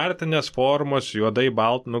standartinės formos, juodai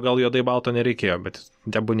balto, gal juodai balto nereikėjo, bet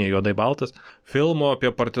tebūnė juodai baltas, filmo apie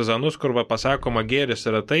partizanus, kur pasakoma, gėris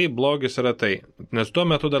yra tai, blogis yra tai. Nes tuo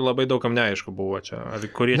metu dar labai daugam neaišku buvo čia. Ar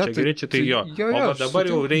kurie čia geri, čia tai jo. O dabar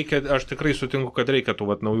jau reikia, aš tikrai sutinku, kad reikia tų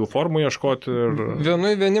naujų formų ieškoti. Ir...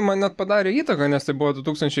 Vienui vieni man net padarė įtaką, nes tai buvo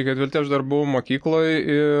 2004, aš dar buvau mokykloje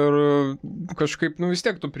ir kažkaip, vis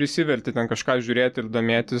tiek tu prisiverti ten kažką žiūrėti ir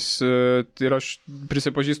domėtis. Ir aš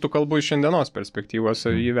prisipažįstu kalbu iš šiandienos perspektyvos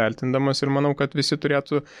įvertindamas ir manau, kad visi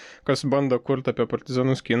turėtų, kas bando kurti apie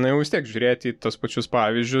partizanus kiną, jau vis tiek žiūrėti tas pačius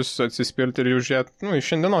pavyzdžius, atsispirti ir žiūrėti,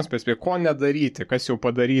 iš šiandienos perspektyvos, ko nedaryti, kas jau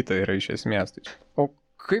padaryta yra iš esmės. O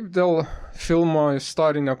kaip dėl filmo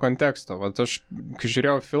istorinio konteksto? Aš, kai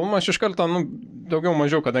žiūrėjau filmą, aš iš karto, daugiau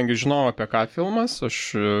mažiau, kadangi žinau apie ką filmas, aš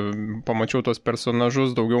pamačiau tos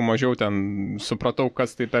personažus, daugiau mažiau ten supratau,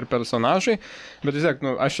 kas tai per personažai, bet vis tiek,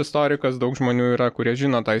 aš istorikas, daug žmonių yra, kurie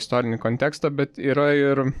žino tą istorinį kontekstą, bet yra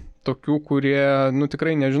ir tokių, kurie,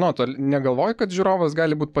 tikrai nežinotų. Negalvoju, kad žiūrovas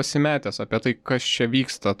gali būti pasimetęs apie tai, kas čia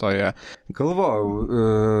vyksta toje. Galvojau,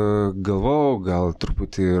 gal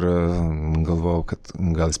truputį ir galvojau, kad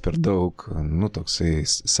gal jis per daug, toksai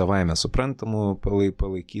savaime suprantamų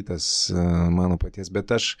palaikytas mano paties,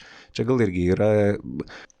 bet čia gal irgi yra,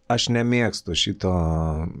 aš nemėgstu šito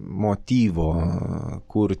motyvo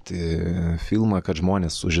kurti filmą, kad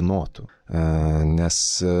žmonės sužinotų, nes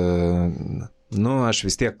aš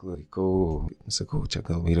vis tiek laikau, sakau, čia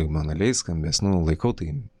gal ir banaliai skambės, laikau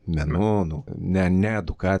tai menu, ne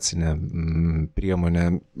edukacinė priemonė.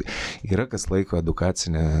 Yra kas laiko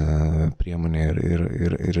edukacinė priemonė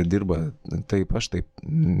ir dirba taip, aš taip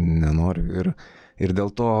nenoriu. Ir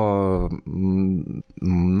dėl to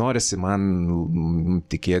norisi man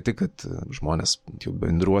tikėti, kad žmonės jau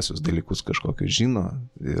bendruosius dalykus kažkokius žino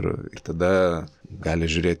ir tada gali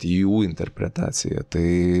žiūrėti jų interpretaciją.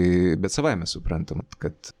 Bet savaime suprantam,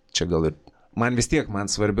 kad čia gal ir man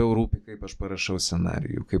svarbiau rūpi, kaip aš parašau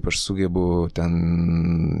scenarijų, kaip aš sugebu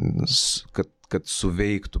ten, kad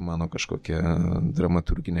suveiktų mano kažkokia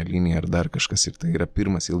dramaturginė linija ar dar kažkas. Ir tai yra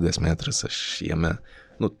pirmas ilgas metras, aš jame,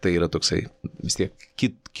 tai yra toksai vis tiek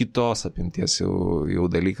kitos apimties jau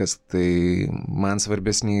dalykas, tai man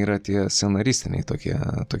svarbesni yra tie scenaristiniai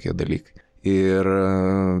tokie dalykai. Ir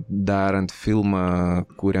darant filmą,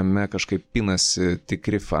 kuriame kažkaip pinasi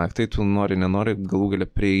tikri faktai, tu nenori galų gale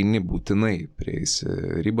būtinai prieisi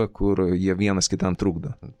ribą, kur jie vienas kitam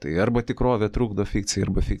trukdo. Tai arba tikrovė trukdo fikcija,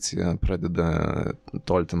 arba fikcija pradeda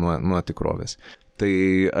tolti nuo tikrovės. Tai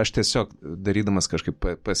aš tiesiog darydamas kažkaip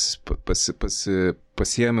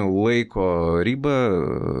pasiėmiau laiko ribą,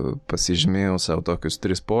 pasižymėjau savo tokius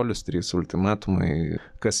 3 polius, 3 ultimatumai,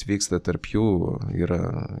 kas vyksta tarp jų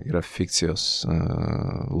yra fikcijos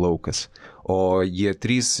laukas, o jie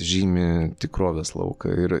 3 žymi tikrovės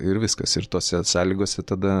lauką ir viskas, ir tose sąlygose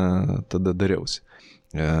tada dariausi.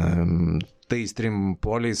 Tais 3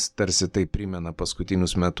 poliais tarsi tai primena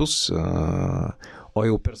paskutinius metus, o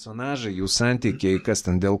jau personažai, jų santykiai, kas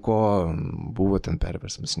ten dėl ko buvo ten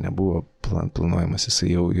perversmas, nebuvo planuojamas,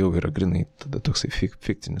 jisai jau yra grinai tada toksai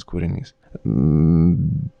fikcinis kūrinys.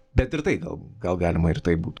 Bet ir tai gal galima ir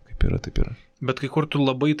tai būtų, kaip yra, taip yra. Bet kai kur tu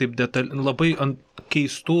labai taip labai ant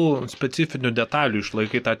keistų specifinių detalių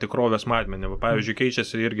išlaikai tą tikrovės matmenį. Pavyzdžiui,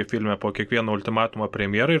 keičiasi irgi filme po kiekvieno ultimatumo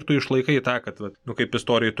premjerą ir tu išlaikai tą, kad, kaip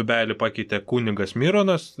istorijai Tubelį pakeitė kunigas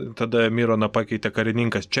Mironas, tada Mironą pakeitė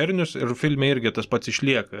karininkas Černius ir filme irgi tas pats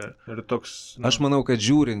išlieka. Ir toks, Aš manau, kad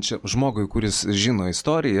žiūrinčiam žmogui, kuris žino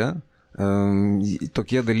istoriją,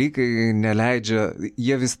 tokie dalykai neleidžia,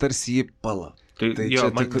 jie vis tarsi jį pala. Tai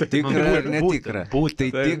tikra ar netikra? Tai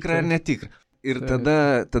tikra ar netikra? Ir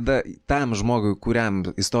tada tam žmogui, kuriam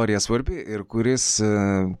istorija svarbi ir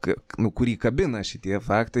kurį kabina šitie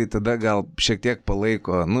faktai, tada gal šiek tiek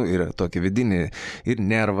palaiko, ir tokį vidinį ir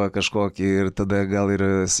nervą kažkokį, ir tada gal ir,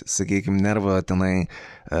 sakykime, nervą tenai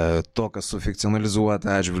to, kas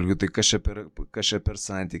sufikcionalizuota atžvilgiu, tai kas čia per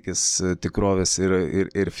santykis tikrovės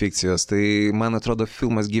ir fikcijos. Tai, man atrodo,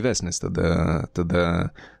 filmas gyvesnis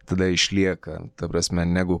tada išlieka, ta prasme,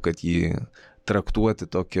 negu kad jį traktuoti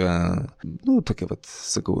tokią,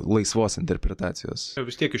 sakau, laisvos interpretacijos.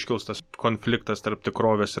 Vis tiek iškils tas konfliktas tarp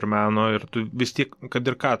tikrovės ir meno ir tu vis tiek, kad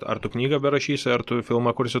ir ką, ar tu knygą berašysi, ar tu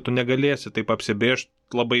filmą kursi, tu negalėsi taip apsibrėžti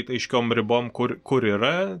labai aiškiom ribom, kur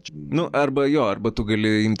yra. Arba tu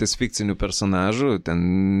gali imtis fikcinių personažų, ten,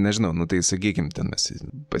 nežinau, tai sakykim, ten mes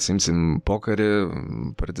pasimsim pokarį,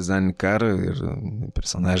 partizaninį karą ir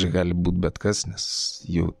personažai gali būti bet kas, nes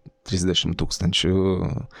jų 30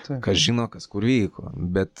 000, kas žino, kas kur vyko.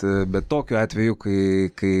 Bet tokiu atveju,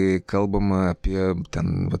 kai kalbama apie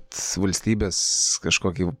ten valstybės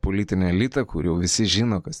kažkokį politinį elitą, kur jau visi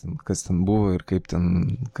žino, kas ten buvo ir kaip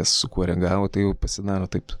ten, kas su kuo reagavo, tai jau pasidaro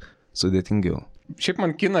taip sudėtingiau. Šiaip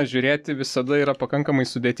man kiną žiūrėti visada yra pakankamai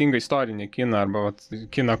sudėtinga, istorinė kiną arba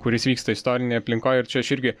kiną, kuris vyksta istorinėje aplinkoje, ir čia aš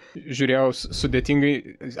irgi žiūrėjau sudėtingai,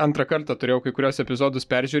 antrą kartą turėjau kai kurios epizodus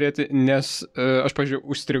peržiūrėti, nes aš, pavyzdžiui,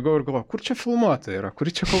 užstrigau ir galvoju, kur čia filmuota yra,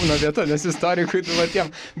 kur čia Kauno vieta, nes istorikui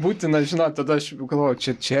tiem būtina žinoti, tada aš galvoju,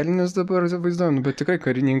 čia Černius dabar vaizduoju, bet tikrai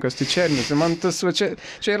karininkas, tai Černius, ir man tas, čia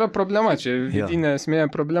yra problema, čia vidinė esmė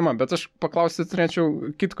problema, bet aš paklausti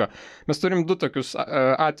turėčiau kitko. Mes turim 2 tokius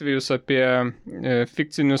atvejus apie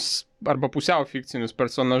fikcinius arba pusiau fikcinius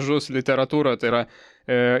personažus literatūroje, tai yra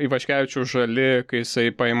Ivaškevičiaus Žali, kai jisai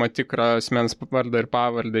paima tikrą asmens vardą ir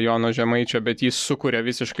pavardę Jono Žemaičio, bet jis sukuria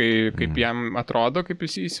visiškai kaip jam atrodo, kaip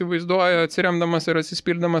jis įsivaizduoja, atsiremdamas ir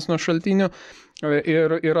atsispirdamas nuo šaltinių.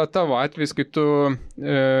 Ir yra tavo atvejs, kai tu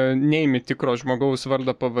neimi tikro žmogaus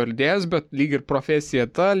vardą pavardės, bet lyg ir profesija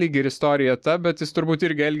ta, lyg ir istorija ta, bet jis turbūt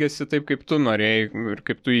irgi elgėsi taip, kaip tu norėjai ir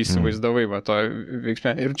kaip tu įsivaizdavai va to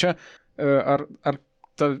veiksmę. Ir čia ar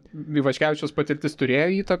ta Ivaškevičiaus patirtis turėjo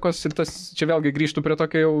įtakos ir tas, čia vėlgi grįžtų prie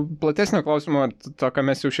tokio jau platesnio klausimo, to, ką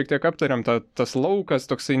mes jau šiek tiek aptarėm, tas laukas,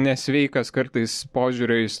 toksai nesveikas kartais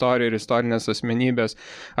požiūrio į istoriją ir istorinės asmenybės.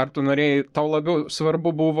 Ar tu norėjai, tau labiau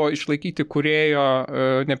svarbu buvo išlaikyti kūrėjo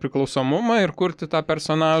nepriklausomumą ir kurti tą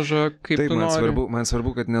personažą, kaip taip, tu nori? Man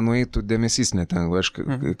svarbu, kad nenueitų dėmesys neten, aš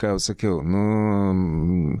ką jau sakiau,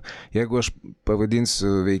 jeigu aš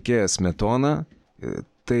pavadinsiu veikėją Smetona,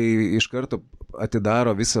 tai iš karto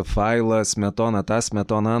atidaro visą failą Smetona tą,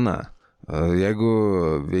 Smetona aną. Jeigu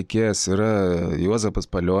veikėjas yra Juozapas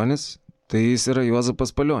Palionis, tai jis yra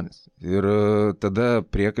Juozapas Palionis. Ir tada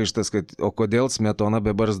priekaištas, kad o kodėl Smetona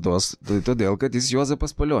be barzdos, tai todėl, kad jis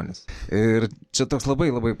Juozapas Palionis. Ir čia toks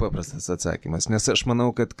labai labai paprastas atsakymas, nes aš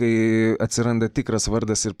manau, kad kai atsiranda tikras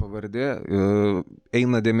vardas ir pavardė,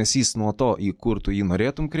 eina dėmesys nuo to, į kur tu jį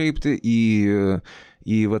norėtum kreipti, į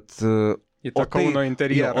Į tą Kauno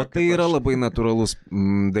interjerą. O tai yra labai natūralus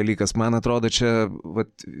dalykas. Man atrodo, čia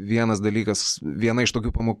vienas dalykas, viena iš tokių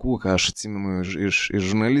pamokų, ką aš atsimenu iš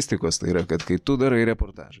žurnalistikos, tai yra, kad kai tu darai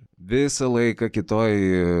reportažą, visą laiką kitoj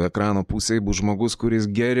ekrano pusėje bus žmogus, kuris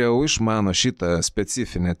geriau išmano šitą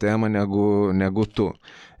specifinę temą negu tu.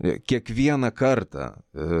 Kiekvieną kartą,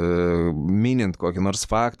 minint kokį nors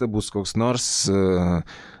faktą, bus koks nors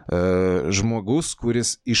žmogus,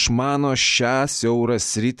 kuris išmano šią siaurą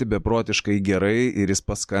sritį beprotiškai gerai ir jis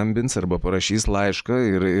paskambins arba parašys laišką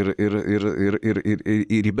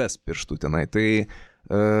ir įbes pirštų tenai. Tai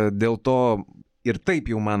dėl to ir taip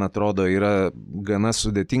jau, man atrodo, yra gana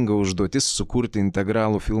sudėtinga užduotis sukurti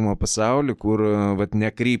integralų filmo pasaulį, kur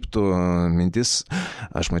nekryptų mintis,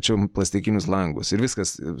 aš mačiau plastikinius langus ir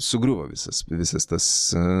viskas sugriuvo, visas tas,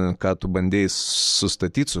 ką tu bandėjai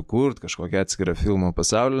sustatyti, sukurti kažkokią atskirą filmo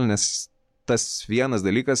pasaulį, nes tas vienas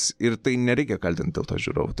dalykas ir tai nereikia kaltinti dėl to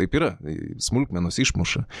žiūrovų. Taip yra, smulkmenos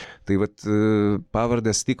išmuša. Tai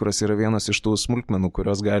pavardės tikros yra vienas iš tų smulkmenų,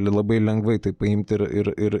 kurios gali labai lengvai tai paimti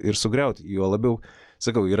ir sugriauti. Jo labiau,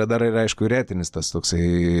 sakau, yra dar ir aišku ir etinis tas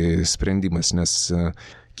toksai sprendimas, nes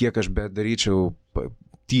kiek aš bedaryčiau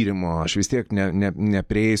tyrimo, aš vis tiek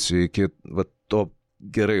neprieisiu iki to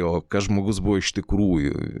gerai, o kas žmogus buvo iš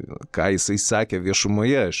tikrųjų, ką jisai sakė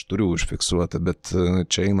viešumoje, aš turiu užfiksuotą, bet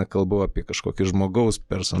čia eina kalba apie kažkokį žmogaus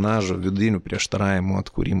personažo vidinių prieštaravimų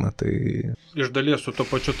atkūrimą. Tai... Iš dalies su to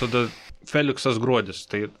pačiu tada Feliksas Gruodis,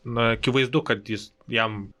 tai akivaizdu, kad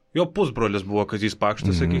jo pusbrolis buvo Kazys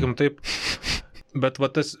Pakštas, sakykim taip, bet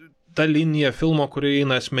ta linija filmo, kuri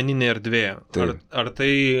eina asmeninė erdvė. Ar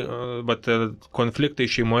tai konfliktai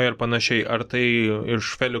šeimoje ir panašiai, ar tai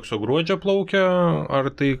iš Felikso Gruodžio plaukia, ar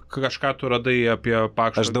tai kažką tu radai apie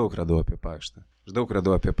Pakštą? Aš daug radau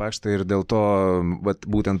apie Pakštą ir dėl to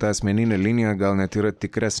būtent ta asmeninė linija gal net yra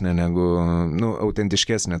tikresnė negu,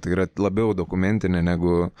 autentiškesnė, tai yra labiau dokumentinė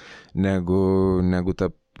negu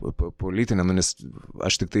ta politinė, nes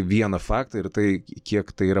aš tik tai vieną faktą ir tai, kiek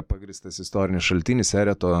tai yra pagristas istorinis šaltinis,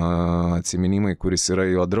 Ereto atsiminimai, kuris yra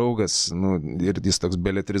jo draugas, ir jis toks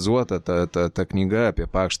beletrizuota, ta knyga apie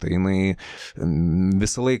Pakštą, jinai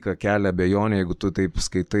visą laiką kelia abejonę, jeigu tu taip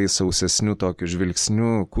skaitai sausesniu tokiu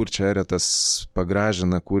žvilgsniu, kur čia Eretas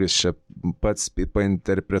pagražina, kuris čia pats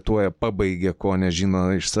painterpretuoja, pabaigia, ko nežino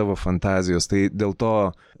iš savo fantazijos, tai dėl to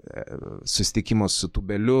susitikimas su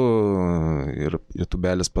Tubeliu ir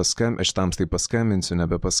Tubelis aš tams tai paskambinsiu,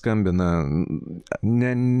 nebepaskambina,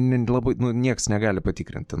 labai, nieks negali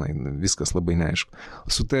patikrinti, viskas labai neaišku.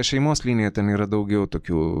 Su ta šeimos linija ten yra daugiau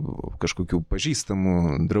tokių kažkokių pažįstamų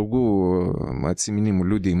draugų atsiminimų,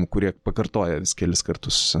 liudijimų, kurie pakartoja vis kelis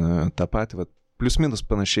kartus tą patį, plius minus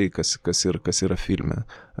panašiai, kas yra filme.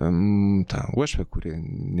 Ta uošvė, kuri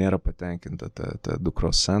nėra patenkinta ta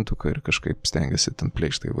dukros santuoka ir kažkaip stengiasi ten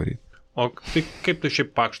plėštai varyti. O tai kaip tu šiaip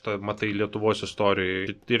Pakštą matai Lietuvos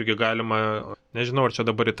istorijoje? Irgi galima, nežinau, ar čia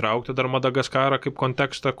dabar įtraukti dar Madagaskarą kaip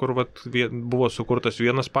kontekstą, kur buvo sukurtas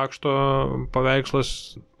vienas Pakšto paveikslas,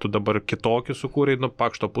 tu dabar kitokį sukūrei,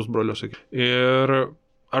 Pakšto pusbrolio, sakyk. Ir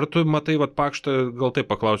ar tu matai Pakštą, gal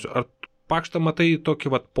taip paklausiu, ar Pakštą matai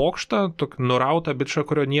tokį pokštą, tokį nurautą bičą,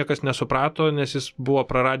 kurio niekas nesuprato, nes jis buvo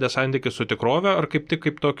praradęs santykį su tikrove, ar kaip tik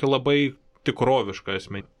kaip tokį labai tikrovišką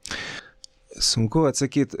asmenį? Sunku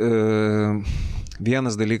atsakyti.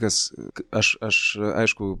 vienas dalykas, aš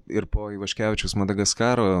aišku, ir po Ivaškevičiaus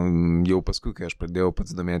Madagaskaro, jau paskui, kai aš pradėjau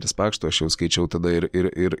pats domėtis pakštu, aš jau skaičiau tada ir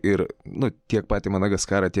tiek patį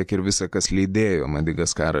Madagaskarą, tiek ir visą, kas lydėjo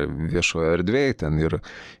Madagaskarą viešoje erdvėje, ten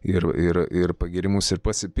ir pagirimus, ir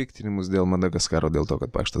pasipiktinimus dėl Madagaskaro, dėl to,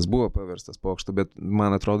 kad pakštas buvo paverstas pokštu, bet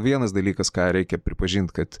man atrodo vienas dalykas, ką reikia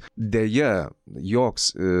pripažinti, kad dėja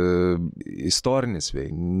joks istorinis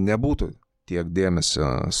nebūtų tiek dėmesio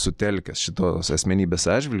sutelkęs šitos asmenybės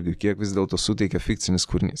atžvilgių, kiek vis dėlto suteikia fikcinis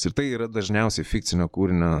kūrinys. Ir tai yra dažniausiai fikcinio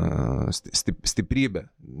kūrinio stiprybė.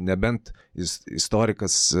 Nebent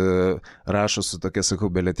istorikas rašo su tokia, sakau,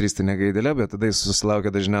 beletristinė gaidelė, bet tada jis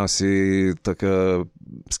susilaukia dažniausiai tokio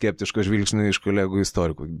skeptiško žvilgsnio iš kolegų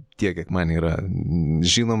istorikų. Tiek, kiek man yra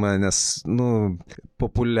žinoma, nes,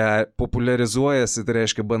 populiarizuojasi, tai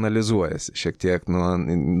reiškia banalizuojasi šiek tiek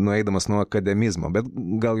nueidamas nuo akademizmo, bet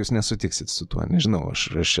gal jūs nesutiksit su tuo, nežinau, aš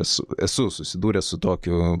esu susidūręs su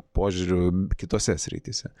tokiu požiūriu kitose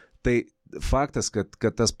srityse. Tai faktas, kad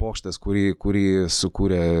tas pokštas, kurį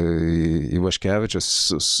sukūrė Ivaškevičius,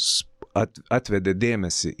 atvedė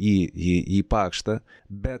dėmesį į pakštą,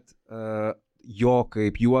 bet jo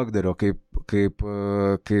kaip juokdario, kaip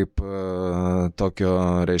tokio,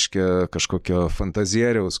 reiškia, kažkokio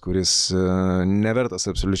fantazieriaus, kuris nevertas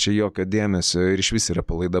absoliučiai jokio dėmesio ir iš vis yra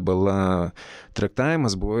palaida bala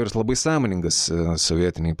traktavimas, buvo ir labai sąmoningas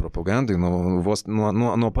sovietiniai propagandai,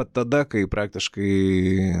 nuo pat tada, kai praktiškai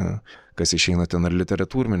kas išeina ten ar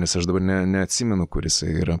literatūrmenis, aš dabar neatsimenu, kuris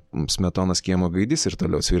yra Smetonas Kiemo Gaidys ir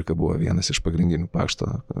toliau Cvirka buvo vienas iš pagrindinių pakšto,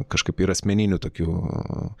 kažkaip ir asmeninių tokių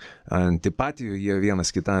antipatijų, jie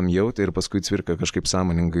vienas kitam jautė ir paskui Cvirka kažkaip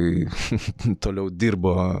sąmoningai toliau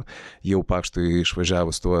dirbo jau pakštui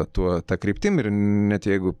išvažiavus tą kryptim ir net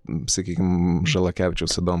jeigu, sakykime,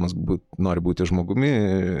 Žalakevičiaus Adomas nori būti žmogumi,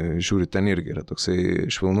 žiūri, ten irgi yra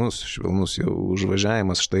toksai švelnus jau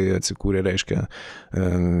užvažiavimas, štai atsikūrė, reiškia,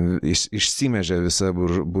 išsimežė visa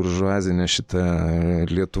buržuazinė šita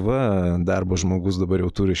Lietuva, darbo žmogus dabar jau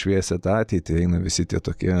turi šviesę tą ateitį, eina visi tie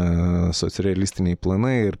tokie socialistiniai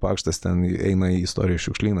planai ir pakštas ten eina į istorijos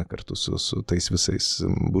šiukšlyną kartu su tais visais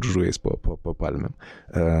buržuojais po palmėm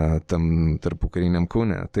tam tarpukariniam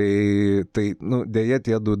Kaune. Tai dėja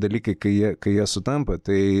tie du dalykai, kai jie sutampa,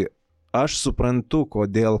 tai aš suprantu,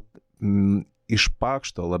 kodėl iš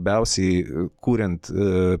pakšto labiausiai kuriant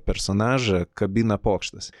personažą kabina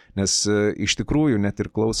pokštas. Nes iš tikrųjų, net ir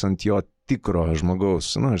klausant jo tikro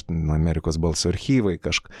žmogaus, Amerikos balso archyvai,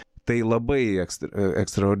 tai labai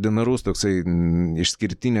ekstraordinarus toksai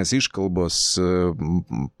išskirtinės iškalbos,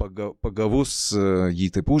 pagavus jį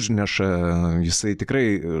taip užneša, jisai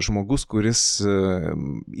tikrai žmogus, kuris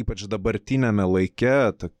ypač dabartinėme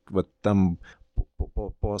laike, tam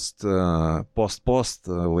post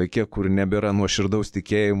laikė, kur nebėra nuoširdaus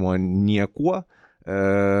tikėjimo niekuo,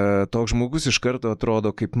 toks žmogus iš karto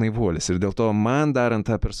atrodo kaip naivuolis. Ir dėl to man darant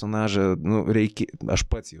tą personažą, aš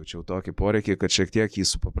pats jaučiau tokį poreikį, kad šiek tiek jį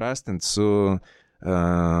supaprastinti su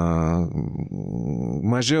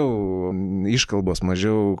mažiau iškalbos,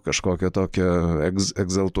 mažiau kažkokio tokio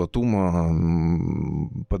egzaltuotumo,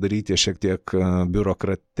 padaryti šiek tiek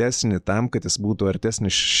biurokratesnį tam, kad jis būtų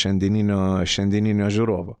artesnis šiandieninio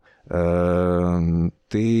žiūrovo.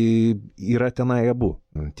 Tai yra tenai abu.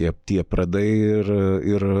 Tie pradai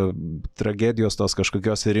ir tragedijos tos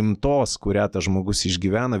kažkokios rimtos, kurią tas žmogus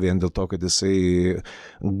išgyvena vien dėl to, kad jisai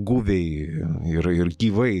guviai ir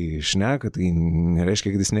gyvai šneka, tai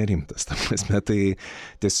nereiškia, kad jis nerimtas. Tai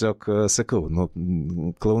tiesiog sakau,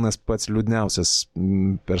 klaunas pats liūdniausias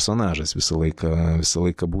personažas visą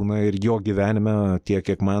laiką būna ir jo gyvenime, tiek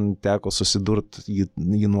kiek man teko susidurti,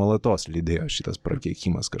 jį nuolatos lydėjo šitas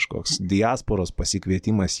prakeikimas kažkoks. Diasporos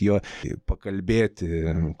pasikvietimas jo pakalbėti,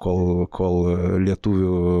 kol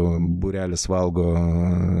lietuvių būrelis valgo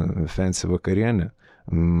fancy vakarienę.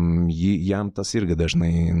 Jam tas irgi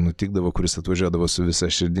dažnai nutikdavo, kuris atvažiuodavo su visa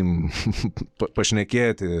širdim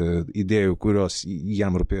pašnekėti idėjų, kurios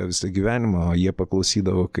jam rūpėjo visą gyvenimą, o jie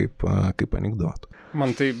paklausydavo kaip anekdotų.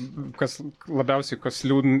 Man tai labiausiai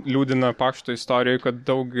liūdina pakšto istorijoje, kad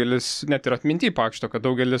daugelis, net ir atminty pakšto, kad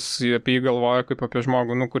daugelis apie jį galvoja kaip apie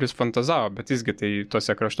žmogų, kuris fantazavo, bet jisgi tai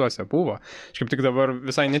tuose kraštuose buvo. Aš kaip tik dabar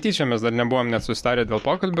visai netyčia, mes dar nebuvom net susitarę dėl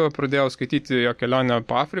pokalbio, pradėjau skaityti jo kelionę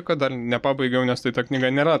po Afriką, dar nepabaigiau, nes tai ta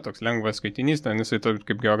knyga nėra toks lengvas skaitinys, ten jisai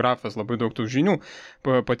kaip geografas labai daug tų žinių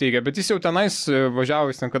pateikia, bet jis jau tenais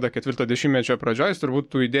važiavo, jis ten kada 40-mečio pradžioj, turbūt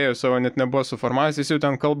tų idėjų savo net nebuvo suformavęs, jis jau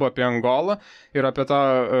ten kalba apie Angolą ir apie apie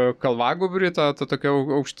tą kalvagubrį, tą tokią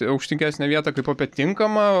aukštinkesnę vietą, kaip apie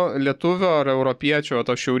tinkamą lietuvio ar europiečio,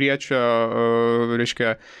 to šiauriečio,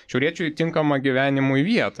 reiškia, šiauriečiui tinkamą gyvenimui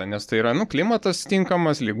vietą, nes tai yra, klimatas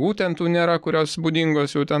tinkamas, lygų ten tų nėra, kurios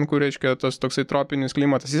būdingos jau ten, kur, reiškia, tas toksai tropinis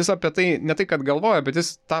klimatas. Jis apie tai, ne tai, kad galvoja, bet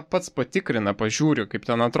jis tą pats patikrina, pažiūri, kaip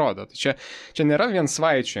ten atrodo. Tai čia nėra vien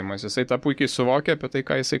svaičiajimas, jisai tą puikiai suvokia apie tai,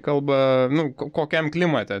 ką jisai kalba, kokiam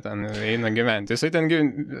klimate ten eina gyventi. Jisai ten,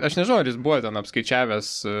 aš nežinau, ar jis buvo ten apskaičiavęs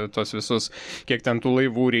tos visus, kiek ten tų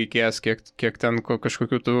laivų reikės, kiek ten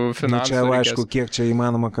kažkokių tų finansų čia reikės. Aišku, kiek čia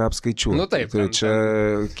įmanoma ką apskaičiuoti. Taip.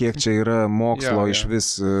 Kiek čia yra mokslo iš vis,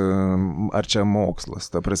 ar čia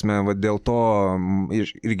mokslas. Ta prasme, dėl to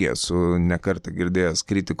irgi esu nekartą girdėjęs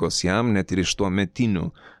kritikos jam, net ir iš tuo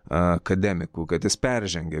metinių akademikų, kad jis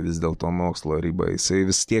peržengia vis dėlto mokslo ribą. Jisai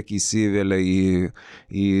vis tiek įsivelia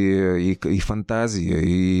į fantaziją,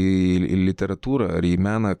 į literatūrą ar į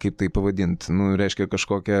meną, kaip tai pavadinti. Reiškia,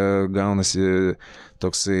 kažkokia gaunasi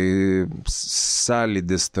toksai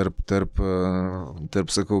sąlydis tarp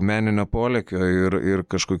sakau, meninio polėkio ir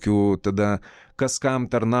kažkokių tada kas kam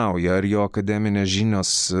tarnauja, ar jo akademinės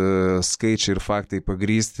žinios, skaičiai ir faktai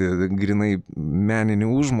pagrįsti grinai meninį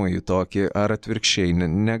užmojį tokį, ar atvirkščiai,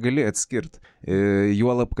 negali atskirti.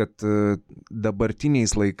 Juolab, kad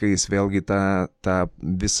dabartiniais laikais vėlgi tą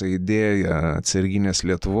visą idėją atsarginės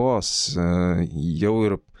Lietuvos jau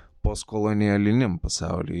ir postkolonialiniam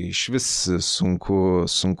pasaulyje iš vis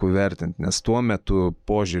sunku vertinti, nes tuo metu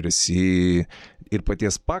požiūris ir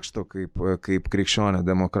paties Pakšto kaip krikščionio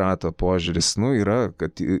demokrato požiūris, yra,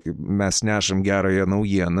 kad mes nešam gerąją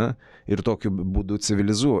naujieną ir tokiu būdu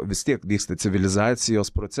vis tiek vyksta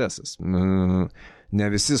civilizacijos procesas. Ne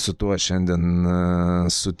visi su tuo šiandien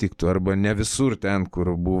sutiktų, arba ne visur ten,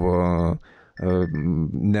 kur buvo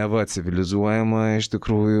neva civilizuojama, iš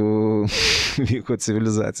tikrųjų vyko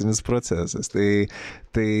civilizacinis procesas.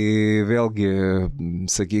 Tai vėlgi,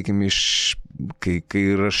 sakykime, kai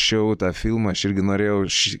rašiau tą filmą, aš irgi norėjau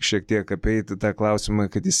šiek tiek apeiti tą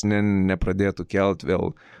klausimą, kad jis nepradėtų kelt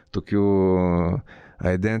vėl tokių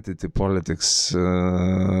identity politics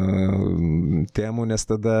temų, nes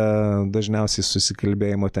tada dažniausiai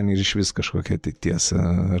susikalbėjimo ten ir iš vis kažkokia tiesa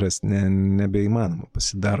rasti nebeįmanoma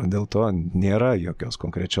pasidaro. Dėl to nėra jokios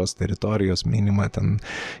konkrečios teritorijos minima ten,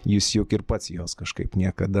 jūs juk ir pats jos kažkaip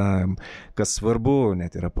niekada, kas svarbu,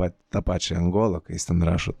 net yra tą pačią Angolą, kai jis ten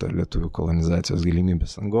rašo tą lietuvių kolonizacijos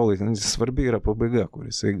galimybės Angolai, ten svarbi yra pabaiga, kur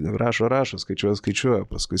jisai rašo, skaičiuoja,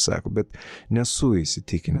 paskui sako, bet nesu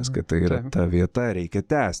įsitikinęs, kad tai yra ta vieta, reikia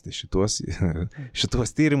tęsti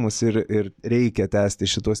šitos tyrimus ir reikia tęsti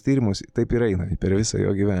šitos tyrimus, taip ir eina per visą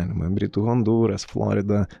jo gyvenimą. Britų Honduras,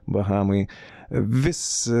 Florida, Bahamai, vis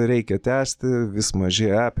reikia tęsti, vis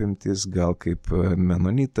mažėja apimtis, gal kaip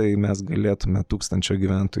menonitai mes galėtume 1000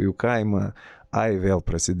 gyventojų kaimą. Vėl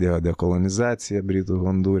prasidėjo dekolonizacija Britų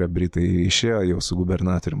Hondūre, Britai išėjo, jau su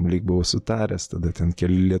gubernatorium lyg buvo sutaręs, tada ten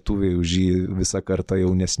keli lietuviai už jį visą kartą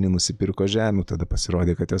jaunesni nusipirko žemių, tada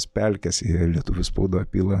pasirodė, kad jos pelkės, lietuvių spaudo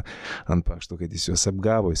apila ant Pakšto, kad jis juos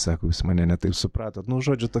apgavo, jis sako, jūs mane netaip supratot.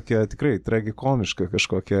 Žodžiu, tokia tikrai tragikomiška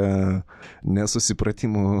kažkokia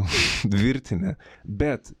nesusipratimų virtinė.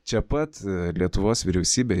 Bet čia pat Lietuvos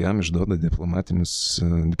vyriausybė jam išduoda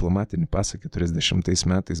diplomatinį pasą 40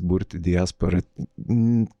 metais burti diasporą.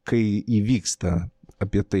 Kai įvyksta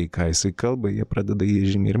apie tai, ką jisai kalba, jie pradeda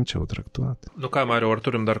jį žymiai rimčiau traktuoti. Ką, Mariau, ar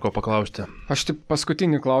turim dar ko paklausti? Aš tik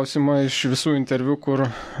paskutinį klausimą iš visų interviu, kur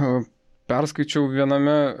perskaičiau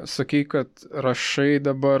viename, sakai, kad rašai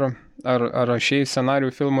dabar, ar rašai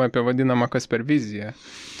scenarijų filmui apie vadinamą Kasperviziją.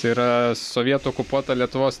 Tai yra sovietų okupuota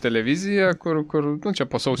Lietuvos televizija, kur čia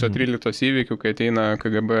po sausio 13 įvykių, kai ateina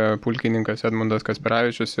KGB pulkininkas Edmundas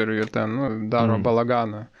Kasperavičius ir ten daro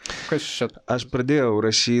balaganą. Kas čia? Aš pradėjau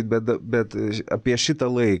rašyti, bet apie šitą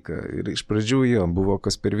laiką. Ir iš pradžių buvo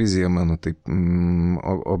Kaspervizija mano taip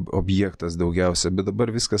objektas daugiausia, bet dabar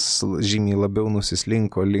viskas žymiai labiau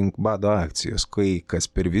nusislinko link bado akcijos, kai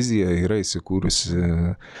Kaspervizija yra įsikūrusi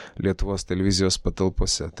Lietuvos televizijos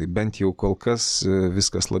patalpose. Tai bent jau kol kas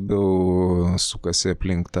viskas labiau sukasi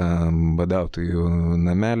aplink tą badautojų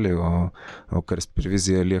namelį, o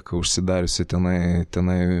Kaspervizija lieka užsidariusi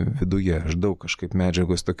tenai viduje. Aš daug kažkaip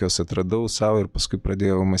medžiagos tokios atradau savo ir paskui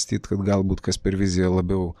pradėjau mąstyti, kad galbūt Kaspervizija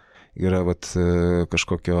labiau yra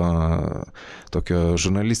kažkokio tokio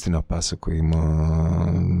žurnalistinio pasakojimo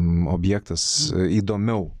objektas,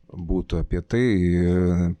 įdomiau būtų apie tai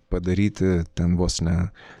padaryti ten vos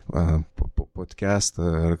ne podcastą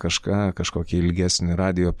ar kažkokį ilgesnį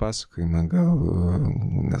radio pasakojimą, gal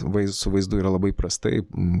su vaizdu yra labai prastai.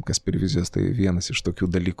 Kaspervizijos tai vienas iš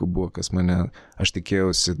tokių dalykų buvo, kas aš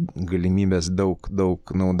tikėjausi galimybės daug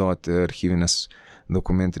naudoti archyvinės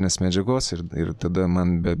dokumentinės medžiagos ir tada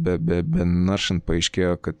man be naršant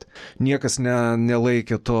paaiškėjo, kad niekas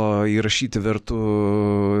nelaikė to įrašyti vertų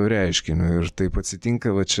reiškiniu. Ir taip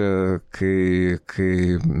atsitinka, va čia,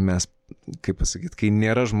 kai mes, kaip pasakyti, kai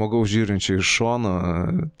nėra žmogaus žiūrinčio iš šono,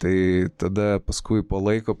 tai tada paskui po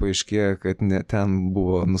laiko paaiškėjo, kad ne ten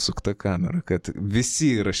buvo nusukta kamera, kad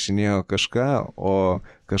visi įrašinėjo kažką, o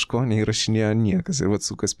kažko neįrašinėjo niekas. Ir vat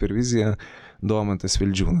su Kaspervizija Domantas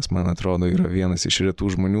Vildžiūnas, man atrodo, yra vienas iš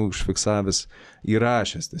retų žmonių užfiksavęs,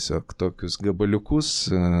 įrašęs tiesiog tokius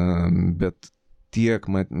gabaliukus, bet tiek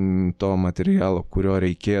to materialo, kurio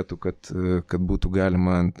reikėtų, kad būtų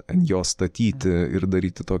galima ant jo statyti ir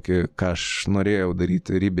daryti tokį, ką aš norėjau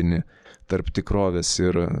daryti, ribinį tarp tikrovės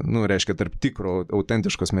ir, reiškia, tarp tikro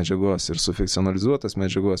autentiškos medžiagos ir sufikcionalizuotos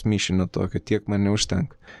medžiagos mišinio tokio, tiek man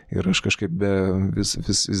neužtenka. Ir aš kažkaip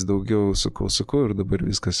vis daugiau sukau ir dabar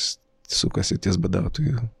viskas sukasi ties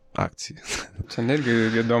badautojų akcija. Čia irgi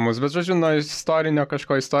įdomus, bet žodžiu, nuo istorinio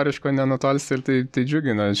kažko istoriško nenutolsti ir tai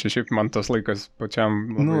džiugina. Šiaip man tas laikas pačiam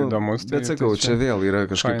labai įdomus. Bet sakau, čia vėl yra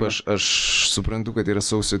kažkaip, aš suprantu, kad yra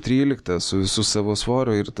sausio 13 su visų savo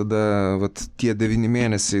svoriu ir tada tie 9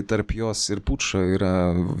 mėnesiai tarp jos ir pučo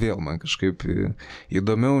yra vėl man kažkaip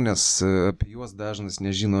įdomiau, nes apie juos dažnas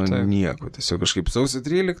nežino nieko. Tiesiog kažkaip sausio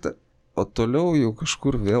 13. O toliau jau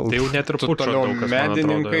kažkur vėl... Tai jau net ir pučo daug kas,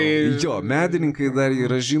 medininkai... Jo, medininkai dar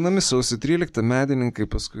yra žinomi, sausio 13 medininkai,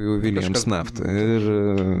 paskui jau Williams Nafta. Ir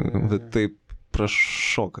taip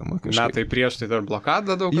prašokama kažkaip. Metai prieš tai dar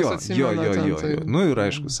blokadą daug kas atsimena. Jo. Ir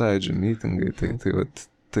aišku, sąjūdžio mitingai,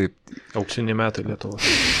 taip. Auksiniai metai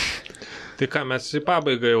Lietuvos. Tai ką, mes į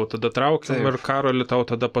pabaigą jau tada traukiam ir Karoli, tau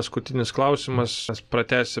tada paskutinis klausimas. Mes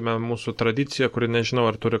pratęsime mūsų tradiciją, kuri nežinau,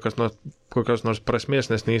 ar turi kokios nors prasmės,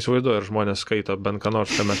 nes neįsivaizduoju, ar žmonės skaito bent ką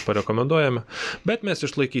nors, ką mes parekomenduojame. Bet mes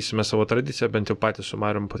išlaikysime savo tradiciją, bent jau patys su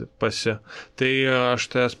Marium pasi. Tai aš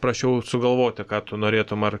tavęs prašiau sugalvoti, ką tu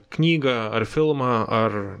norėtum, ar knygą, ar filmą,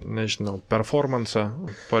 ar, nežinau, performansą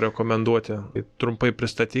parekomenduoti. Tai trumpai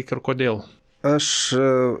pristatyk ir kodėl. Aš,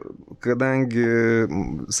 kadangi,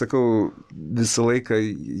 sakau, visą laiką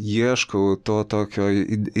ieškau to tokio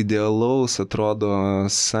idealaus, atrodo,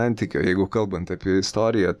 santykio, jeigu kalbant apie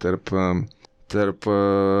istoriją, tarp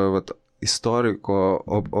istoriko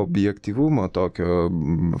objektyvumo, tokio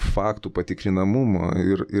faktų patikrinamumo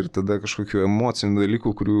ir tada kažkokių emocinių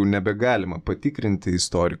dalykų, kurių nebegalima patikrinti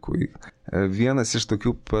istorikui. Vienas iš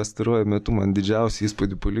tokių pastaruoju metu man didžiausiai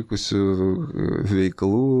įspūdį palikusių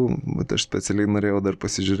veikalų, aš specialiai norėjau dar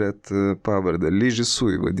pasižiūrėti pavardę. Li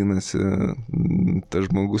Jisui, vadinasi, tas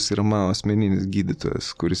žmogus yra Mao asmeninis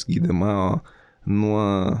gydytojas, kuris gydė Mao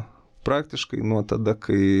praktiškai nuo tada,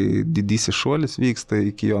 kai didysis šuolis vyksta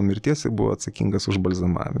iki jo mirties, ir buvo atsakingas už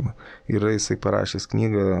balzamavimą. Yra jisai parašęs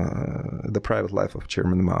knygą The Private Life of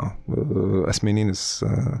Chairman Mao, asmeninis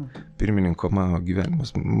pirmininko Mao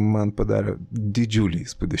gyvenimas. Man padarė didžiulį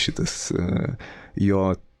įspūdį šitas jo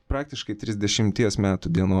praktiškai 30 metų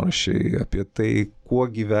dienoraščiai apie tai, kuo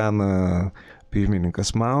gyvena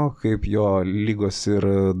pirmininkas Mao, kaip jo lygos ir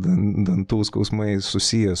dantų skausmai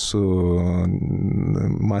susiję su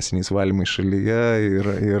masiniais valymais šalyje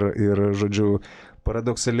ir žodžiu,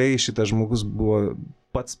 paradoksaliai šitas žmogus buvo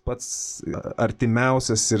pats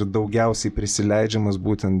artimiausias ir daugiausiai prisileidžiamas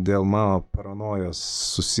būtent dėl Mao paranojos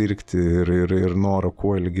susirgti ir noro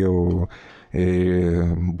kuo ilgiau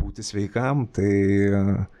būti sveikam. Tai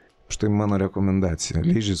štai mano rekomendacija.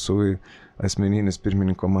 Li Jisui, asmeninis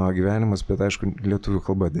pirmininko Mao gyvenimas, bet aišku, lietuvių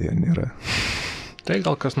kalba dėja nėra. Tai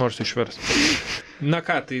gal kas nors išvers. Na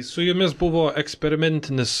ką, tai su jumis buvo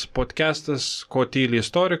eksperimentinis podcastas Ko tyli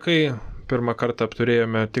istorikai. Pirmą kartą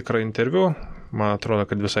apturėjome tikrą interviu. Man atrodo,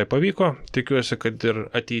 kad visai pavyko. Tikiuosi, kad ir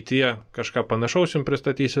ateityje kažką panašaus jums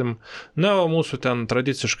pristatysim. Na, o mūsų ten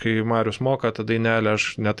tradiciškai Marius moka, tą dainelę aš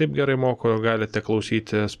netaip gerai moku. Galite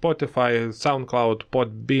klausyti Spotify, SoundCloud,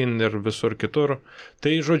 Podbean ir visur kitur.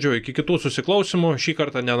 Tai žodžiu, iki kitų susiklausimų. Šį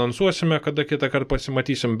kartą neanonsuosime, kada kitą kartą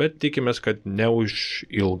pasimatysim, bet tikimės, kad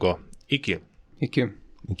neužilgo. Iki. Iki.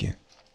 Iki.